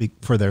to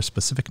for their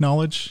specific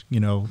knowledge,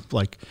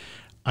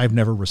 I've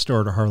never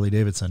restored a Harley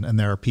Davidson, and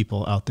there are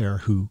people out there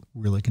who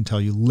really can tell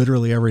you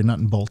literally every nut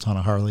and bolt on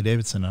a Harley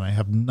Davidson, and I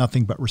have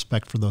nothing but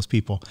respect for those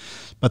people.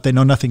 But they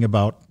know nothing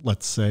about,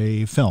 let's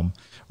say, film,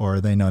 or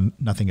they know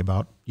nothing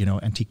about,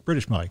 antique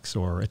British bikes,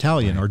 or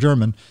Italian, or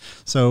German.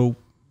 So,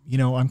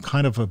 I'm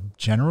kind of a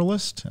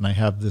generalist, and I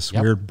have this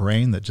weird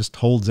brain that just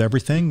holds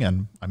everything,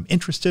 and I'm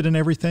interested in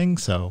everything.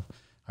 So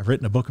I've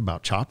written a book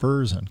about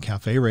choppers and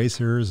cafe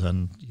racers,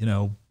 and,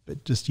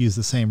 just use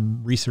the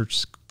same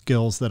research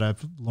skills that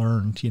I've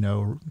learned,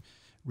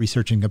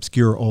 researching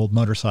obscure old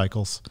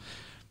motorcycles,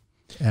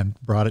 and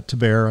brought it to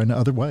bear in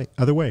other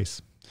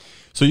ways.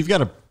 So you've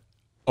got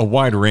a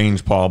wide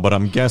range, Paul, but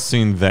I'm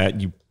guessing that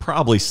you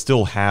probably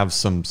still have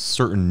some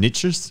certain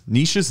niches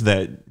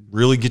that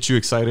really get you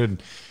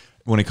excited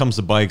when it comes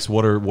to bikes.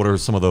 What are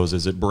some of those?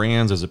 Is it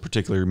brands? Is it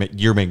particular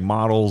year, make,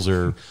 models?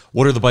 Or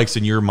what are the bikes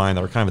in your mind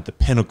that are kind of at the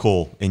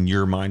pinnacle in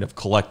your mind of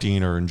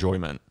collecting or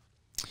enjoyment?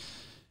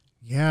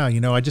 Yeah,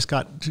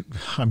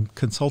 I'm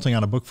consulting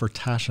on a book for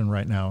Taschen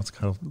right now. It's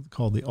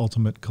called The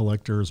Ultimate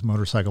Collector's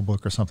Motorcycle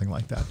Book or something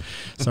like that.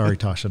 Sorry,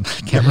 Taschen,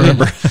 I can't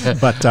remember.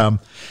 But,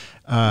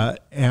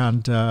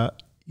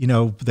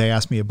 they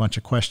asked me a bunch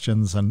of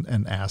questions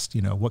and asked,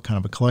 what kind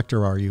of a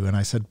collector are you? And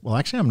I said, well,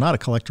 actually, I'm not a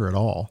collector at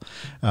all.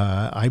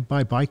 I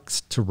buy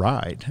bikes to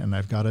ride, and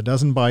I've got a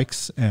dozen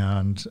bikes,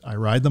 and I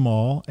ride them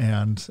all,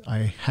 and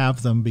I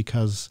have them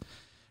because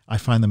I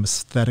find them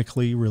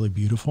aesthetically really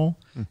beautiful,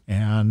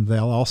 and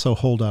they'll also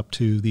hold up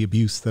to the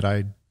abuse that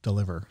I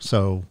deliver.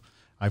 So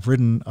I've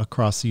ridden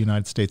across the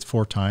United States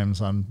 4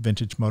 times on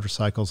vintage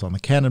motorcycles on the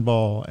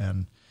Cannonball,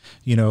 and,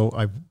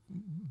 I've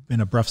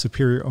been a Bruff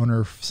Superior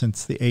owner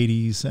since the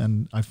 80s,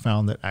 and I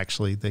found that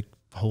actually they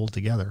hold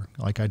together.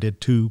 Like I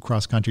did 2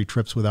 cross-country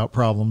trips without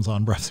problems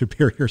on Bruff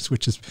Superiors,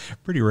 which is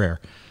pretty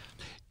rare.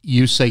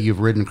 You say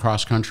you've ridden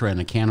cross-country on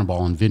a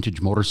Cannonball on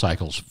vintage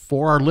motorcycles.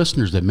 For our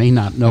listeners that may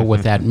not know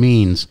what that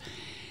means,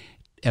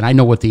 and I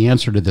know what the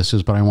answer to this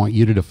is, but I want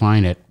you to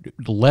define it.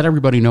 Let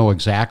everybody know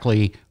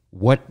exactly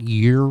what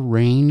year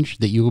range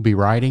that you will be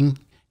riding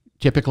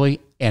typically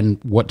and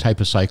what type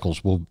of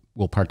cycles will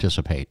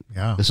participate.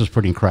 Yeah. This is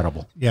pretty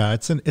incredible. Yeah,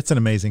 it's an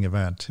amazing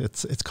event.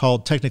 It's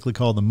technically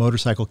called the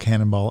Motorcycle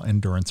Cannonball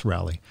Endurance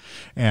Rally.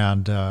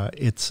 And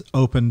it's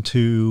open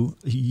to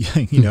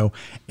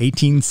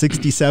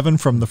 1867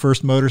 from the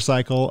first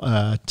motorcycle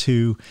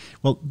to,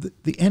 well,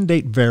 the end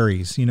date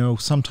varies.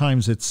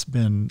 Sometimes it's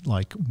been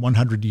like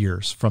 100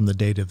 years from the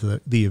date of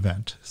the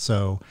event.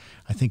 So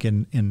I think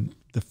in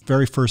the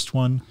very first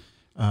one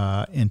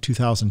in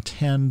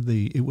 2010,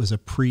 it was a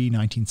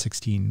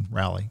pre-1916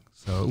 rally.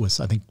 So it was,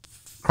 I think,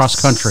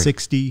 cross country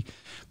 60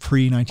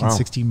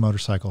 pre-1916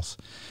 motorcycles.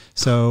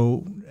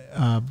 So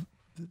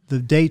the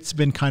date's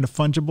been kind of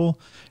fungible,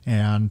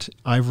 and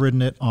I've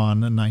ridden it on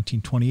a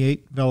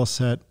 1928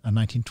 Velocette, a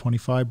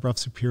 1925 Bruff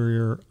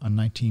Superior, a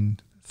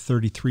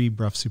 1933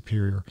 Bruff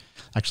Superior.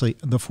 Actually,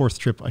 the 4th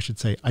trip, I should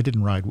say, I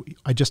didn't ride.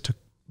 I just took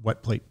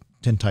wet plate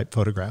tintype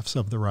photographs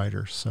of the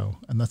riders. So,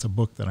 and that's a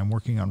book that I'm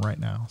working on right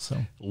now.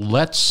 So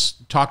let's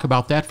talk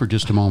about that for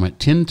just a moment.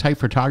 Tintype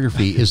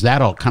photography, is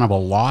that a kind of a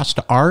lost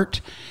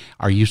art?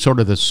 Are you sort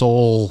of the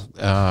sole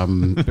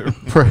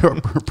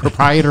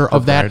proprietor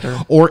of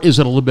that? Or is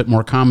it a little bit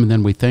more common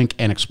than we think?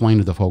 And explain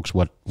to the folks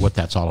what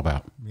that's all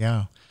about.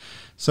 Yeah.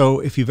 So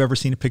if you've ever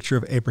seen a picture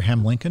of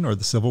Abraham Lincoln or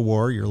the Civil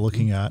War, you're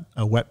looking at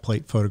a wet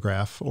plate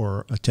photograph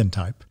or a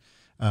tintype.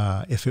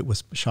 If it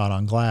was shot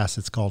on glass,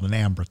 it's called an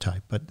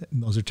ambrotype. But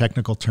those are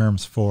technical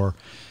terms for,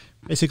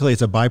 basically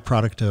it's a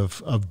byproduct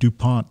of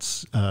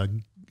DuPont's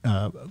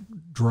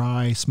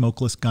dry,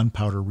 smokeless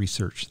gunpowder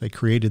research. They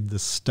created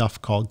this stuff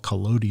called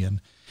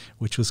collodion,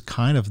 which was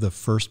kind of the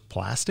first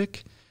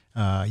plastic.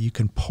 You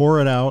can pour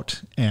it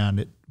out,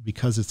 and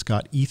because it's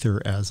got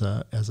ether as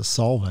a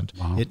solvent,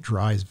 wow, it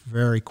dries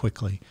very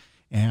quickly.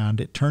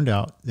 And it turned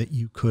out that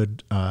you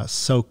could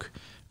soak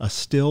a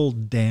still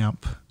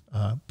damp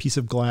piece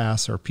of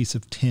glass or a piece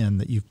of tin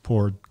that you've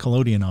poured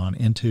collodion on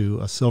into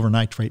a silver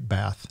nitrate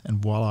bath, and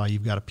voila,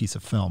 you've got a piece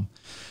of film.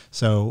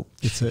 So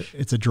it's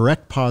a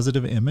direct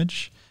positive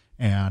image,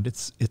 and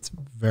it's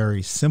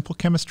very simple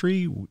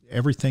chemistry.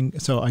 Everything.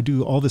 So I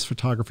do all this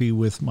photography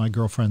with my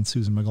girlfriend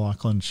Susan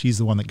McLaughlin. She's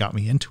the one that got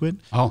me into it.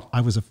 Oh,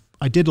 I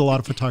did a lot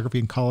of photography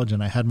in college,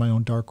 and I had my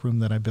own darkroom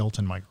that I built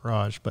in my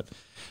garage. But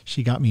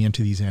she got me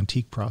into these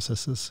antique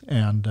processes,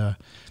 and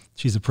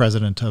she's the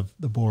president of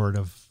the board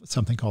of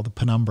something called the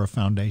Penumbra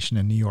Foundation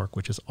in New York,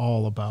 which is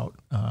all about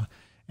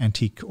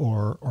antique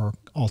or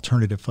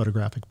alternative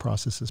photographic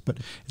processes. But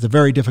it's a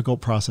very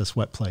difficult process,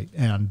 wet plate,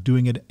 and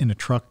doing it in a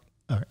truck,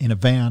 in a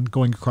van,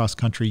 going across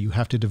country, you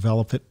have to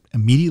develop it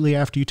immediately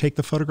after you take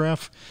the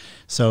photograph.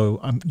 So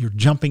you're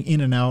jumping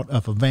in and out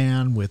of a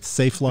van with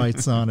safe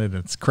lights on it.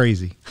 It's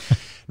crazy.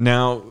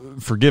 Now,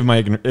 forgive my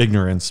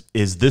ignorance.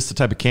 Is this the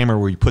type of camera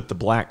where you put the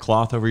black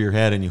cloth over your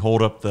head and you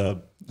hold up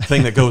the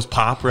thing that goes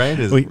pop, right?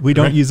 We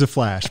don't use a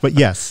flash, but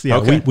yes, yeah,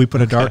 okay. we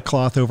put a dark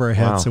cloth over our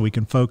head so we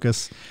can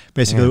focus.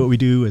 Basically, what we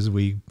do is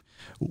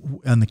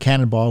on the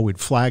Cannonball, we'd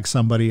flag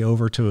somebody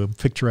over to a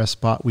picturesque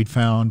spot we'd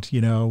found.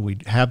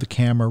 We'd have the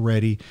camera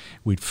ready.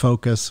 We'd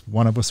focus.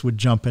 One of us would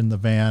jump in the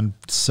van,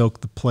 soak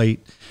the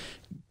plate,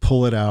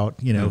 pull it out,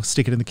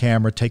 stick it in the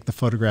camera, take the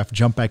photograph,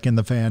 jump back in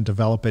the van,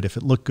 develop it. If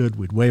it looked good,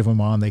 we'd wave them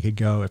on. They could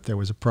go. If there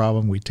was a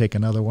problem, we'd take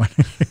another one.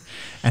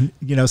 And,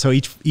 so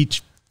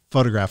each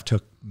photograph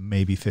took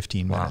maybe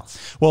 15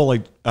 minutes. Well,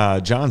 like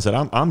John said,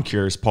 I'm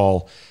curious,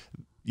 Paul,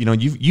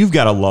 you've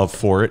got a love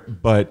for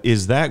it, but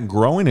is that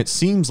growing? It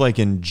seems like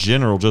in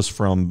general, just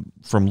from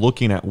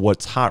looking at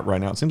what's hot right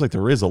now, it seems like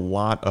there is a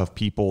lot of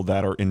people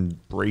that are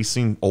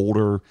embracing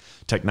older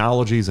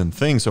technologies and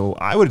things. So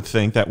I would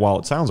think that while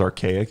it sounds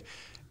archaic,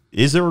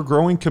 is there a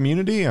growing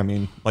community? I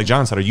mean, like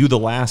John said, are you the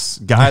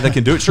last guy that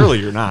can do it? Surely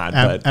you're not.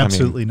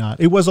 Absolutely not.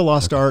 It was a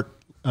lost art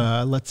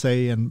let's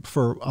say,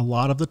 for a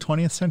lot of the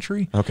 20th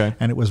century. Okay.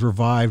 And it was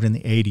revived in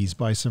the 80s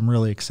by some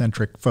really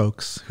eccentric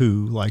folks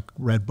who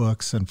read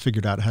books and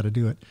figured out how to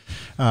do it.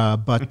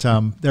 But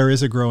there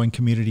is a growing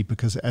community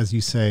because, as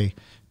you say,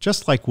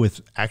 just like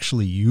with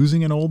actually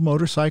using an old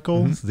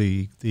motorcycle,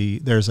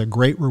 there's a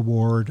great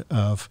reward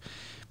of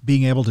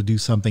being able to do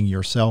something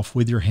yourself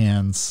with your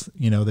hands.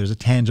 There's a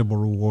tangible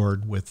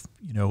reward with,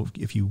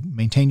 if you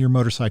maintain your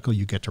motorcycle,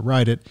 you get to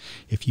ride it.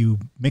 If you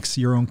mix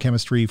your own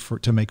chemistry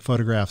to make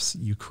photographs,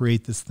 you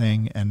create this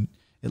thing and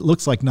it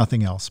looks like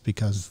nothing else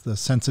because the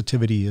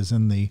sensitivity is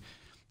in the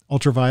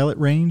ultraviolet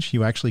range.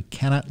 You actually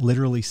cannot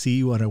literally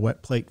see what a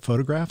wet plate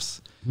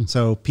photographs.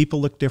 So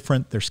people look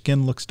different. Their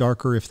skin looks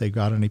darker if they've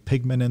got any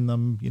pigment in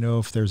them.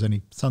 If there's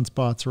any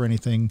sunspots or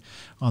anything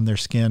on their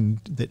skin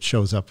that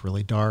shows up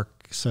really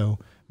dark. So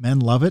men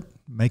love it.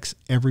 Makes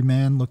every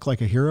man look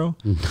like a hero.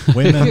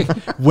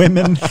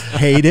 Women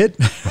hate it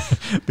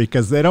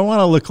because they don't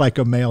want to look like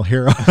a male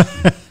hero.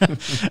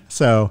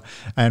 So,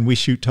 and we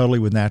shoot totally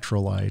with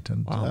natural light,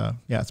 and wow.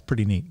 Yeah, it's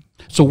pretty neat.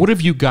 So what have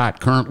you got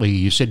currently?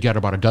 You said you got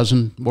about a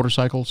dozen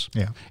motorcycles?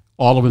 Yeah.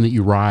 All of them that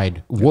you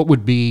ride. What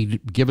would be,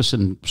 give us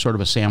sort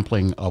of a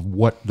sampling of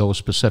what those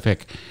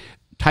specific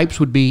types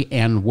would be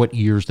and what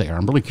years they are.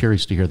 I'm really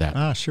curious to hear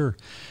that. Sure.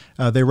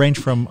 They range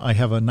from, I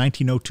have a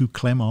 1902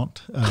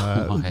 Clement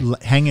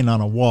hanging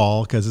on a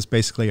wall because it's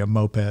basically a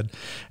moped,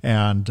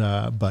 and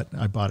but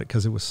I bought it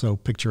because it was so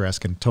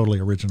picturesque and totally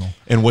original.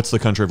 And what's the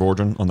country of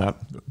origin on that?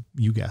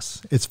 You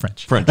guess. It's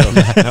French. French.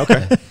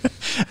 Okay.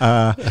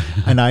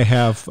 And I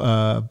have,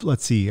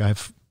 let's see, I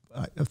have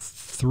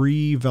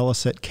 3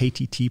 Velocette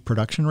KTT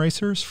production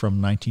racers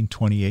from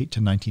 1928 to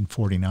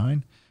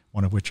 1949,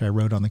 one of which I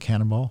rode on the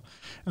Cannonball.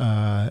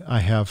 I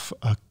have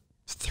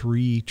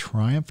 3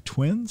 Triumph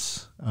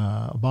twins,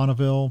 a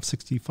Bonneville,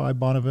 65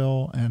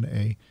 Bonneville, and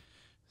a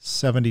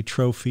 70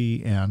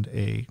 Trophy and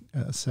a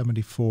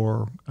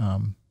 74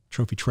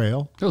 Trophy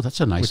Trail. Oh, that's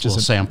a nice little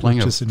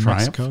sampling of in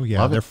Triumph. Mexico.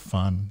 Yeah, they're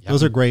fun. Yep.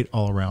 Those are great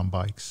all-around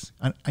bikes.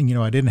 And,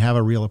 I didn't have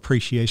a real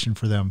appreciation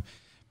for them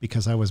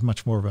because I was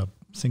much more of a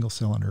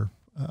single-cylinder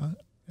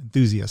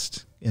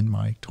enthusiast in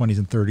my 20s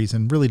and 30s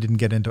and really didn't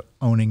get into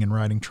owning and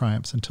riding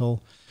Triumphs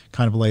until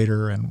kind of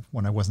later, and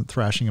when I wasn't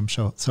thrashing them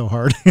so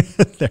hard.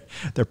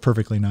 they're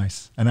perfectly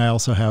nice. And I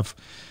also have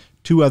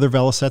 2 other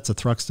Velocettes, a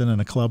Thruxton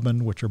and a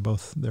Clubman, which are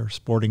both their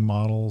sporting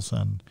models.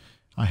 And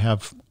I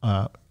have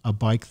a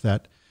bike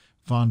that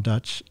Von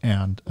Dutch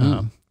and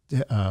Bud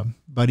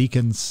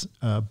Eakins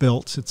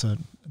built. It's a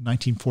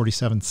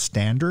 1947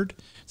 Standard.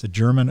 It's a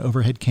German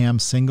overhead cam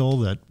single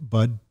that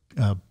Bud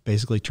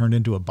basically turned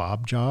into a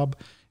bob job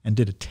and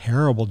did a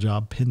terrible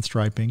job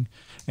pinstriping.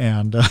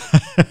 And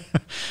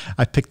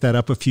I picked that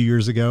up a few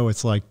years ago.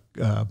 It's like,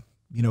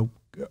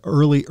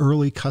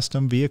 early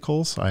custom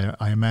vehicles.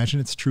 I imagine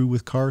it's true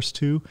with cars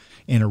too.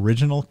 In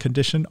original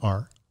condition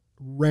are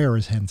rare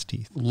as hen's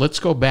teeth. Let's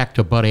go back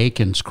to Bud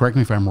Eakins. Correct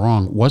me if I'm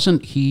wrong.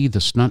 Wasn't he the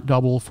stunt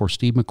double for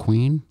Steve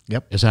McQueen?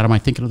 Yep. Am I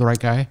thinking of the right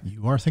guy?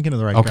 You are thinking of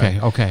the right guy.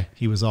 Okay.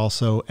 He was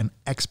also an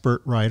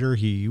expert rider.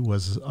 He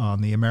was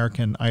on the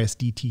American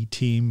ISDT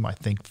team, I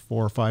think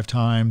 4 or 5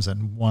 times,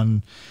 and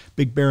won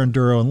Big Bear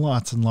Enduro and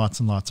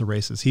lots of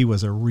races. He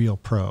was a real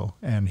pro,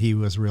 and he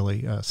was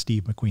really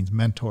Steve McQueen's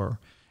mentor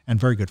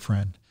and very good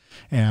friend.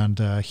 And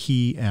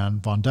he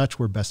and Von Dutch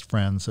were best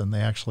friends, and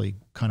they actually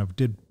kind of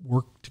did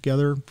work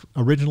together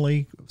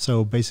originally.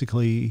 So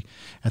basically,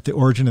 at the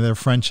origin of their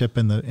friendship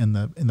in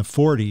the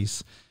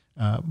 40s,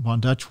 Von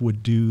Dutch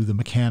would do the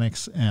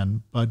mechanics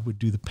and Bud would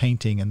do the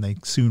painting, and they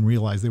soon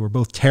realized they were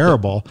both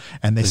terrible,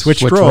 and they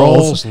switched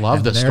roles.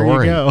 Love the there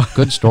story. You go.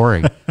 Good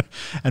story.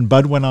 And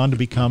Bud went on to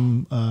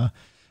become.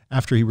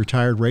 After he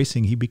retired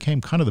racing, he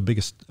became kind of the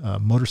biggest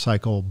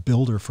motorcycle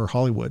builder for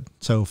Hollywood.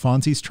 So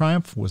Fonzie's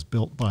Triumph was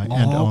built by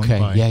and owned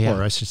by,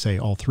 or I should say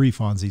all 3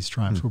 Fonzie's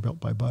Triumphs were built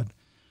by Bud.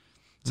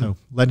 So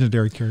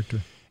legendary character.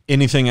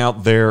 Anything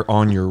out there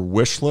on your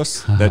wish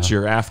list that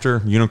you're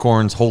after?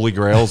 Unicorns, holy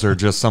grails, or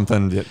just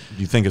something that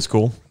you think is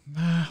cool?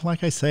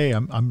 Like I say,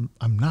 I'm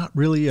not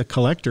really a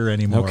collector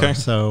anymore. Okay.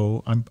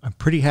 So I'm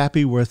pretty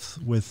happy with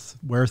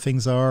where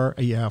things are.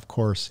 Yeah, of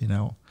course,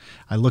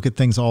 I look at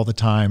things all the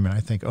time and I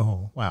think,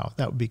 oh, wow,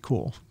 that would be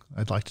cool.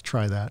 I'd like to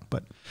try that.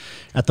 But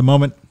at the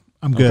moment,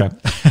 I'm good.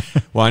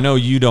 Okay. Well, I know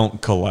you don't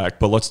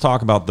collect, but let's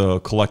talk about the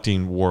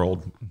collecting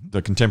world,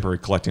 the contemporary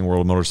collecting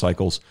world of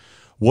motorcycles.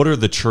 What are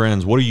the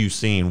trends? What are you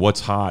seeing?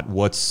 What's hot?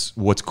 What's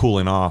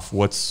cooling off?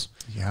 What's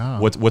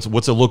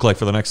it look like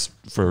for the next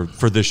for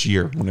this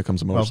year when it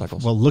comes to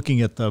motorcycles? Well,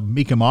 looking at the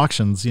Mecum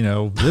auctions,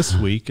 this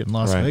week in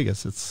Las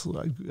Vegas, it's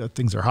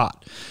things are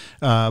hot.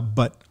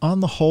 But on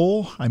the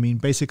whole, I mean,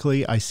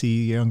 basically, I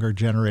see younger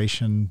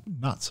generation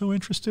not so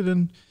interested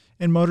in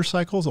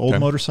motorcycles, old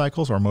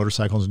motorcycles, or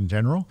motorcycles in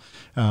general.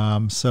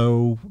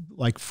 So,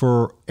 like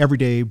for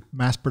everyday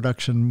mass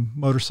production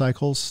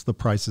motorcycles, the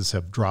prices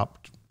have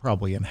dropped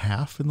probably in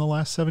half in the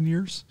last 7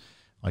 years.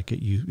 Like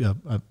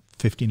a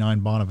 '59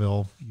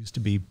 Bonneville used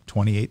to be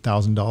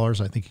 $28,000.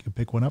 I think you could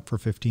pick one up for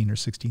 $15,000 or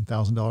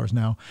 $16,000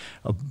 now.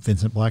 A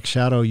Vincent Black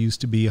Shadow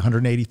used to be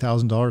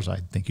 $180,000. I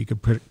think you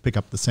could pick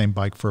up the same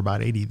bike for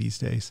about $80,000 these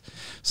days.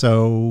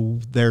 So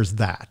there's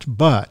that.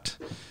 But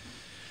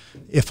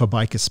if a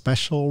bike is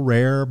special,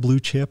 rare,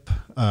 blue chip,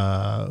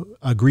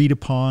 agreed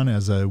upon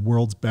as a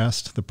world's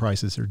best, the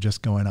prices are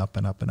just going up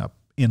and up and up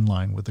in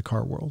line with the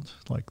car world.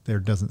 Like there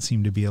doesn't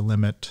seem to be a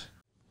limit.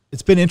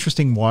 It's been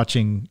interesting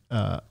watching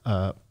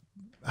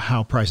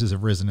how prices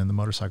have risen in the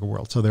motorcycle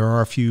world. So there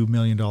are a few $1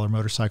 million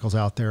motorcycles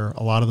out there.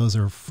 A lot of those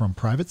are from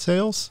private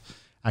sales.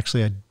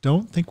 Actually, I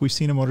don't think we've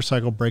seen a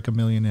motorcycle break $1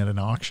 million at an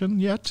auction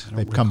yet.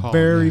 They've come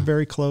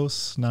very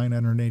close.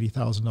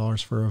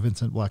 $980,000 for a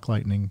Vincent Black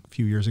Lightning a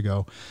few years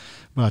ago.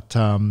 But,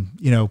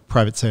 you know,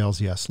 private sales,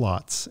 yes,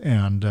 lots.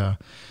 And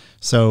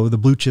so the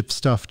blue chip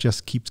stuff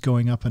just keeps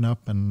going up and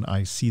up, and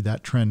I see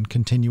that trend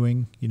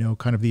continuing, you know,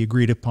 kind of the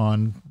agreed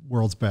upon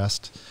world's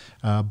best.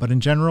 But in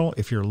general,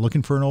 if you're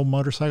looking for an old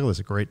motorcycle, it's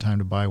a great time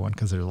to buy one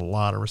because there's a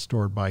lot of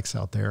restored bikes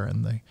out there,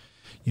 and they,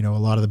 you know,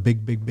 a lot of the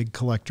big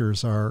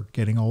collectors are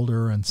getting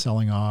older and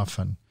selling off,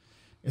 and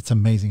it's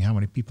amazing how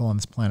many people on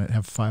this planet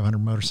have 500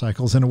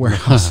 motorcycles in a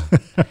warehouse.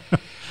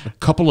 A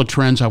couple of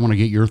trends I want to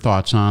get your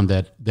thoughts on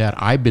that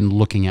I've been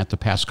looking at the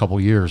past couple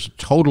of years,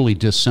 totally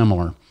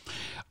dissimilar.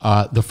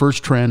 The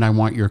first trend I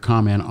want your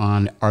comment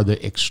on are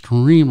the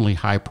extremely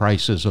high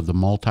prices of the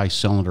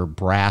multi-cylinder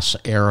brass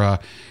era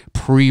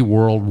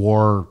pre-World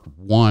War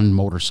I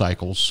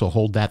motorcycles. So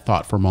hold that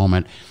thought for a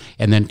moment,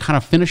 and then kind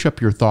of finish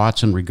up your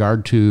thoughts in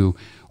regard to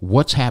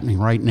what's happening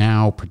right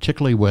now,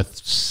 particularly with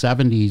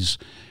 70s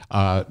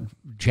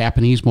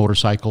Japanese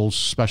motorcycles,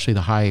 especially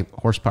the high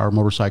horsepower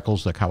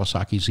motorcycles, the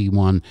Kawasaki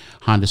Z1,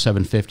 Honda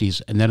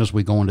 750s, and then as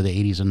we go into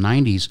the 80s and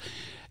 90s,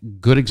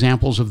 good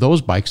examples of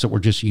those bikes that were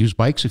just used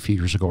bikes a few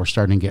years ago are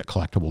starting to get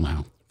collectible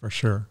now. For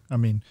sure. I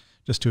mean,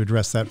 just to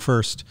address that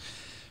first,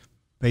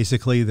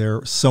 basically there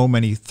are so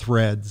many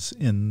threads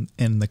in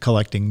the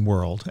collecting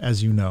world,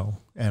 as you know,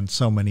 and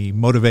so many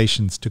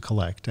motivations to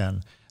collect.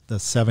 And the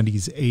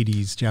 70s,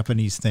 80s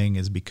Japanese thing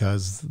is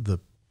because the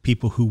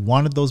people who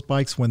wanted those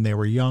bikes when they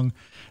were young,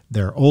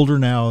 they're older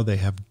now, they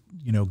have,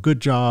 you know, good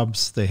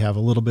jobs, they have a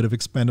little bit of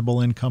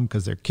expendable income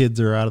because their kids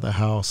are out of the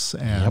house,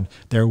 and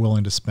they're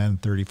willing to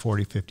spend $30,000,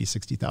 $40,000,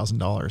 $50,000,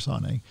 $60,000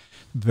 on a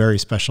very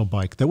special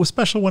bike that was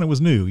special when it was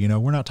new. You know,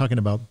 we're not talking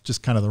about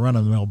just kind of the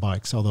run-of-the-mill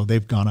bikes, although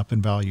they've gone up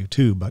in value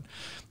too. But,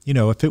 you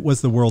know, if it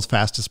was the world's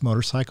fastest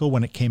motorcycle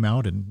when it came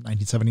out in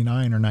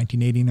 1979 or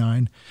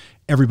 1989,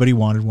 everybody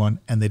wanted one,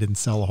 and they didn't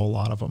sell a whole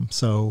lot of them.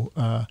 So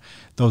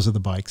those are the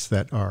bikes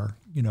that are,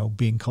 you know,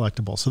 being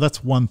collectible. So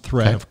that's one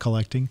thread of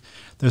collecting.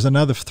 There's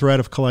another thread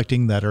of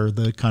collecting that are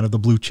the kind of the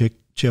blue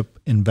chip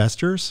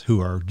investors who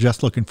are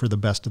just looking for the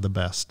best of the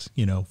best,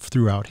 you know,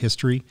 throughout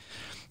history.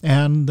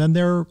 And then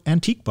there are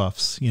antique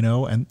buffs, you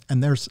know, and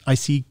I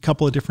see a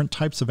couple of different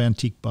types of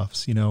antique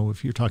buffs. You know,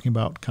 if you're talking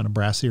about kind of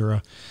brass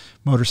era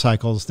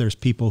motorcycles, there's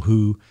people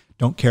who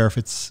don't care if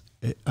it's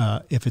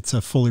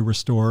a fully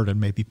restored and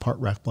maybe part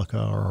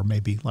replica, or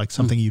maybe like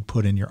something you'd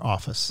put in your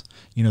office.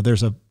 You know,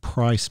 there's a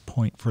price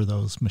point for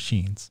those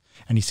machines.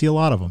 And you see a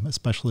lot of them,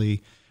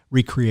 especially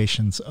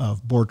recreations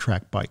of board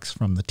track bikes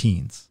from the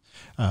teens.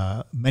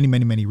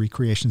 Many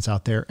recreations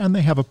out there, and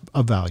they have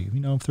a value, you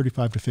know,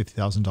 $35,000 to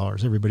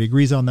 $50,000. Everybody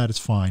agrees on that, it's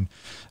fine.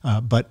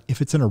 But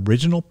if it's an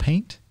original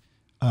paint,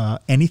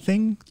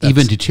 anything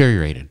even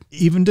deteriorated,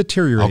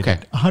 okay,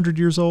 100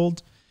 years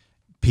old,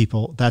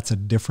 people, that's a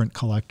different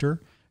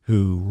collector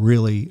who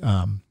really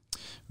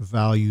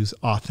values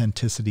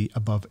authenticity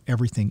above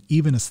everything,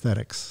 even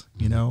aesthetics,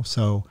 you know.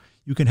 So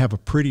you can have a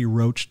pretty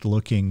roached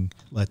looking,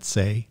 let's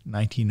say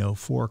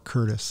 1904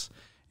 Curtis,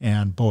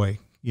 and boy,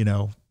 you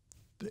know,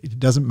 it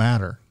doesn't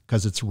matter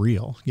because it's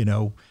real. You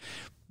know,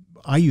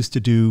 I used to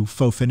do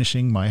faux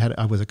finishing.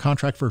 I was a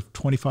contractor for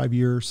 25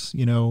 years.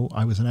 You know,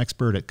 I was an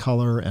expert at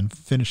color and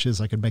finishes.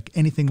 I could make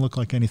anything look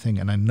like anything,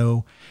 and I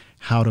know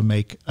how to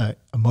make a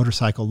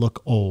motorcycle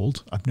look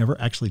old. I've never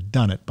actually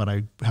done it, but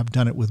I have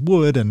done it with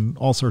wood and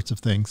all sorts of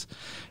things.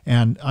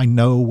 And I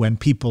know when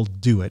people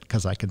do it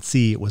because I can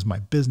see it was my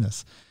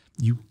business.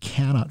 You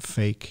cannot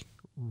fake,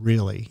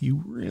 really.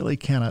 You really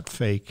cannot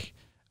fake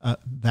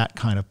that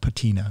kind of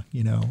patina,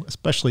 you know,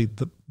 especially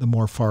the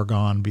more far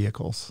gone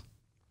vehicles.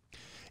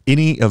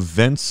 Any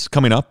events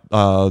coming up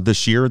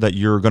this year that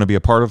you're going to be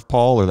a part of,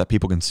 Paul, or that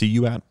people can see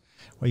you at?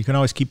 Well, you can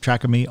always keep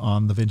track of me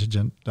on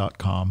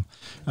thevintagent.com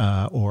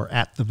or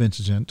at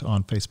thevintagent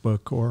on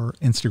Facebook or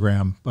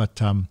Instagram.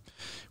 But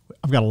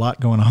I've got a lot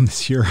going on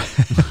this year.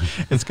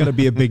 It's going to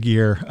be a big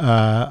year.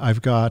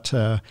 I've got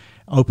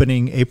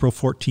opening April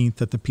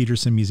 14th at the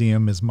Petersen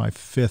Museum is my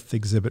 5th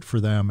exhibit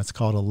for them. It's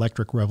called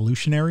Electric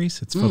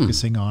Revolutionaries. It's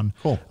focusing on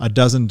a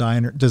dozen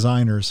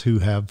designers who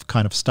have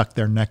kind of stuck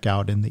their neck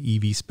out in the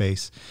EV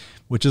space,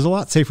 which is a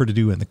lot safer to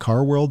do in the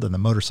car world than the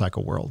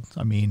motorcycle world.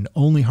 I mean,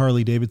 only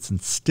Harley-Davidson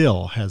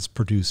still has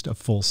produced a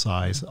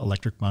full-size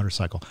electric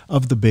motorcycle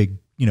of the big,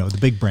 the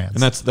big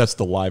brands. And that's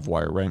the live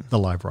wire, right? The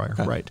live wire,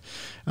 right.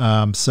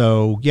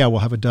 So, yeah, we'll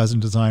have a dozen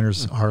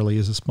designers. Harley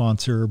is a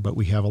sponsor, but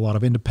we have a lot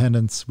of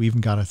independents. We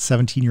even got a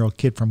 17-year-old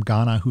kid from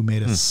Ghana who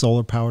made a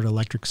solar-powered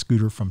electric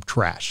scooter from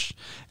trash.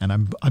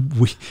 And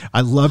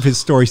I love his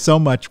story so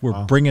much,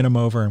 we're bringing him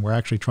over, and we're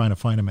actually trying to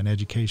find him an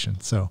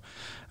education. So,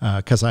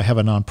 because I have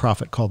a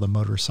nonprofit called the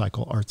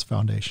Motorcycle Arts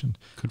Foundation.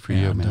 Good for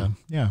you, man.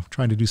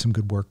 Trying to do some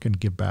good work and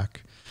give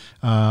back.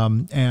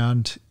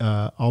 And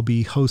I'll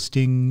be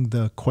hosting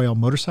the Quail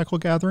Motorcycle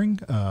Gathering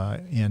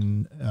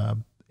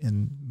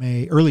in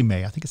May, early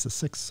May. I think it's the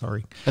 6th,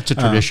 sorry. That's a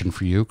tradition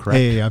for you, correct?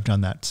 Yeah, I've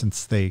done that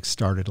since they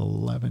started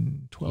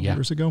 11, 12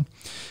 years ago.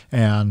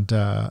 And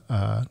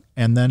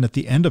then at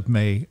the end of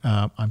May,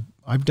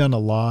 I've done a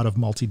lot of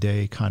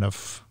multi-day kind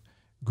of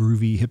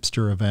groovy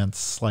hipster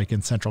events like in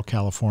Central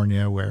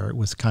California, where it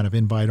was kind of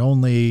invite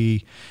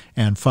only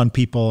and fun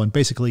people and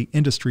basically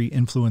industry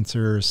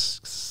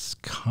influencers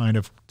kind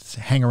of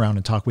hang around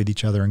and talk with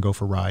each other and go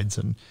for rides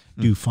and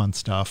do fun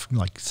stuff,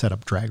 like set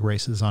up drag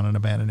races on an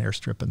abandoned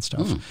airstrip and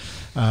stuff.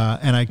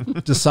 And I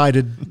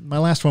decided, my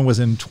last one was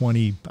in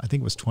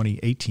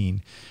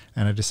 2018,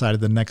 and I decided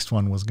the next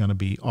one was going to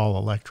be all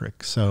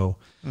electric. So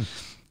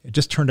it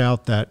just turned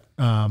out that,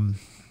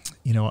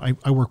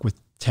 I work with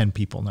 10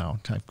 people now.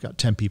 I've got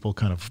 10 people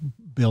kind of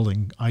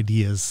building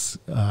ideas,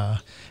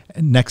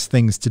 next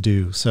things to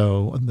do.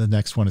 So the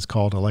next one is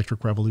called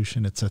Electric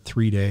Revolution. It's a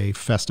 3-day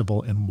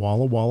festival in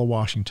Walla Walla,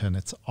 Washington.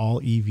 It's all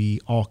EV,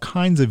 all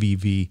kinds of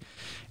EV.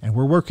 And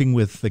we're working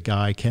with the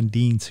guy, Ken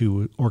Deans,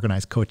 who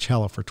organized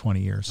Coachella for 20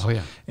 years. Oh,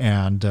 yeah.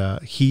 And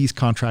he's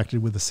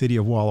contracted with the city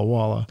of Walla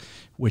Walla,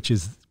 which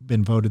has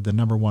been voted the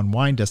 #1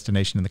 wine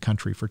destination in the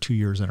country for 2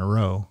 years in a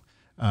row.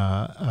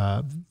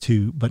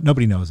 But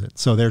nobody knows it.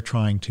 So they're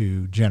trying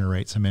to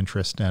generate some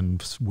interest,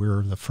 and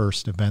we're the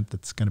first event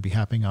that's going to be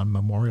happening on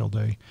Memorial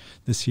Day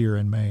this year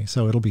in May.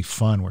 So it'll be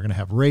fun. We're going to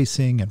have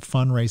racing and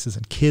fun races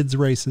and kids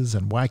races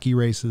and wacky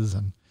races,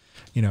 and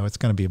it's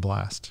going to be a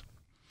blast.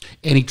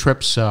 Any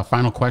trips,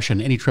 final question,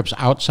 any trips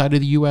outside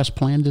of the U.S.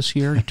 planned this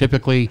year?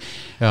 Typically,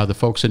 the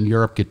folks in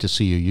Europe get to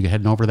see you. You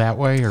heading over that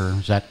way, or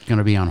is that going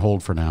to be on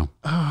hold for now?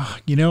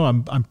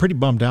 I'm pretty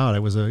bummed out. I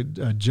was a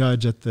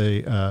judge at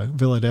the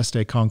Villa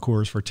d'Este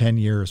concours for 10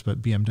 years,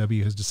 but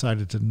BMW has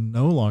decided to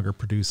no longer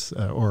produce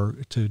or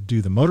to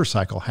do the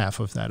motorcycle half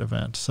of that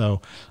event.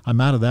 So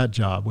I'm out of that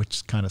job,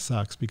 which kind of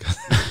sucks because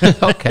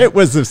it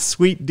was a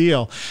sweet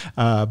deal.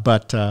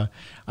 But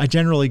I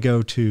generally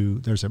go to,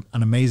 there's an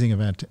amazing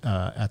event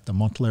at the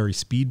Montlhéry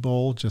Speed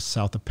Bowl just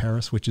south of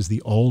Paris, which is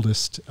the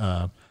oldest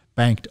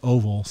banked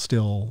oval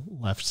still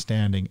left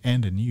standing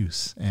and in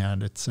use.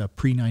 And it's a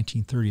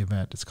pre-1930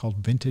 event. It's called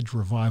Vintage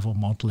Revival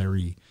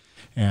Montlhéry.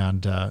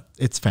 And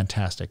it's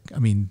fantastic. I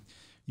mean,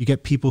 you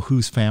get people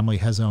whose family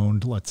has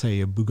owned, let's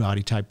say, a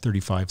Bugatti Type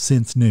 35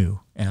 since new.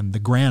 And the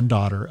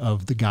granddaughter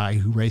of the guy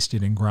who raced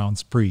it in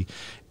Grand Prix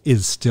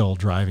is still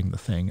driving the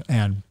thing.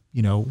 And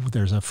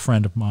there's a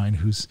friend of mine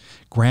whose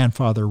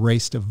grandfather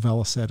raced a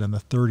Velocette in the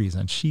 30s,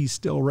 and she's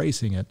still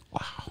racing it.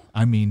 Wow.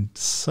 I mean,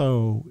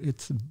 so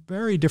it's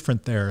very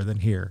different there than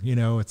here.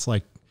 It's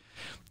like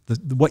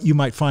what you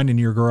might find in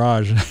your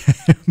garage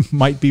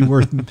might be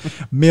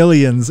worth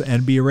millions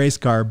and be a race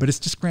car, but it's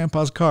just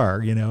grandpa's car,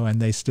 and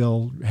they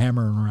still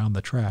hammer around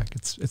the track.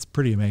 It's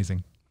pretty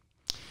amazing.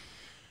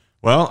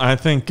 Well, I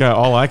think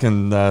all I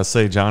can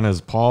say, John, is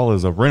Paul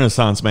is a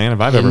Renaissance man,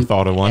 if I've ever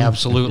thought of one.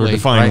 Absolutely. Or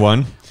defined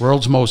one.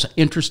 World's most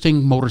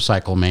interesting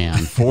motorcycle man.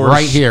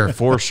 Here.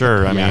 For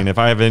sure. I mean, if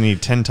I have any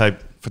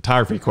tintype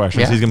photography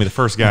questions, he's going to be the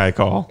first guy I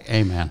call.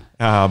 Amen.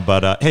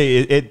 But hey,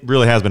 it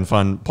really has been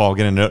fun, Paul,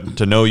 getting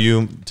to know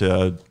you,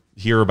 to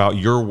hear about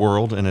your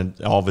world and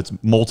all of its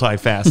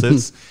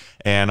multi-facets.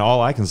 And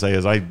all I can say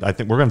is I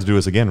think we're going to do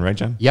this again, right,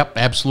 John? Yep,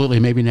 absolutely.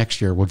 Maybe next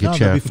year we'll get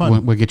that'd be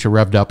fun. We'll get you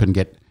revved up and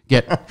get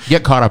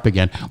caught up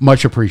again.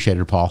 Much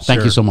appreciated, Paul.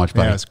 Thank you so much,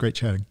 buddy. Yeah, it's great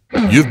chatting.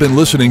 You've been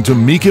listening to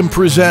Mecum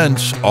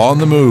Presents On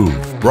the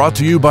Move, brought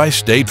to you by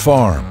State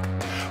Farm.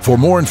 For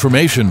more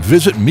information,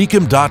 visit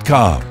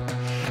Mecum.com.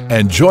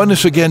 And join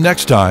us again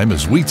next time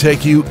as we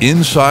take you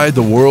inside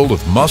the world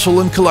of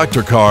muscle and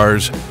collector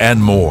cars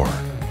and more.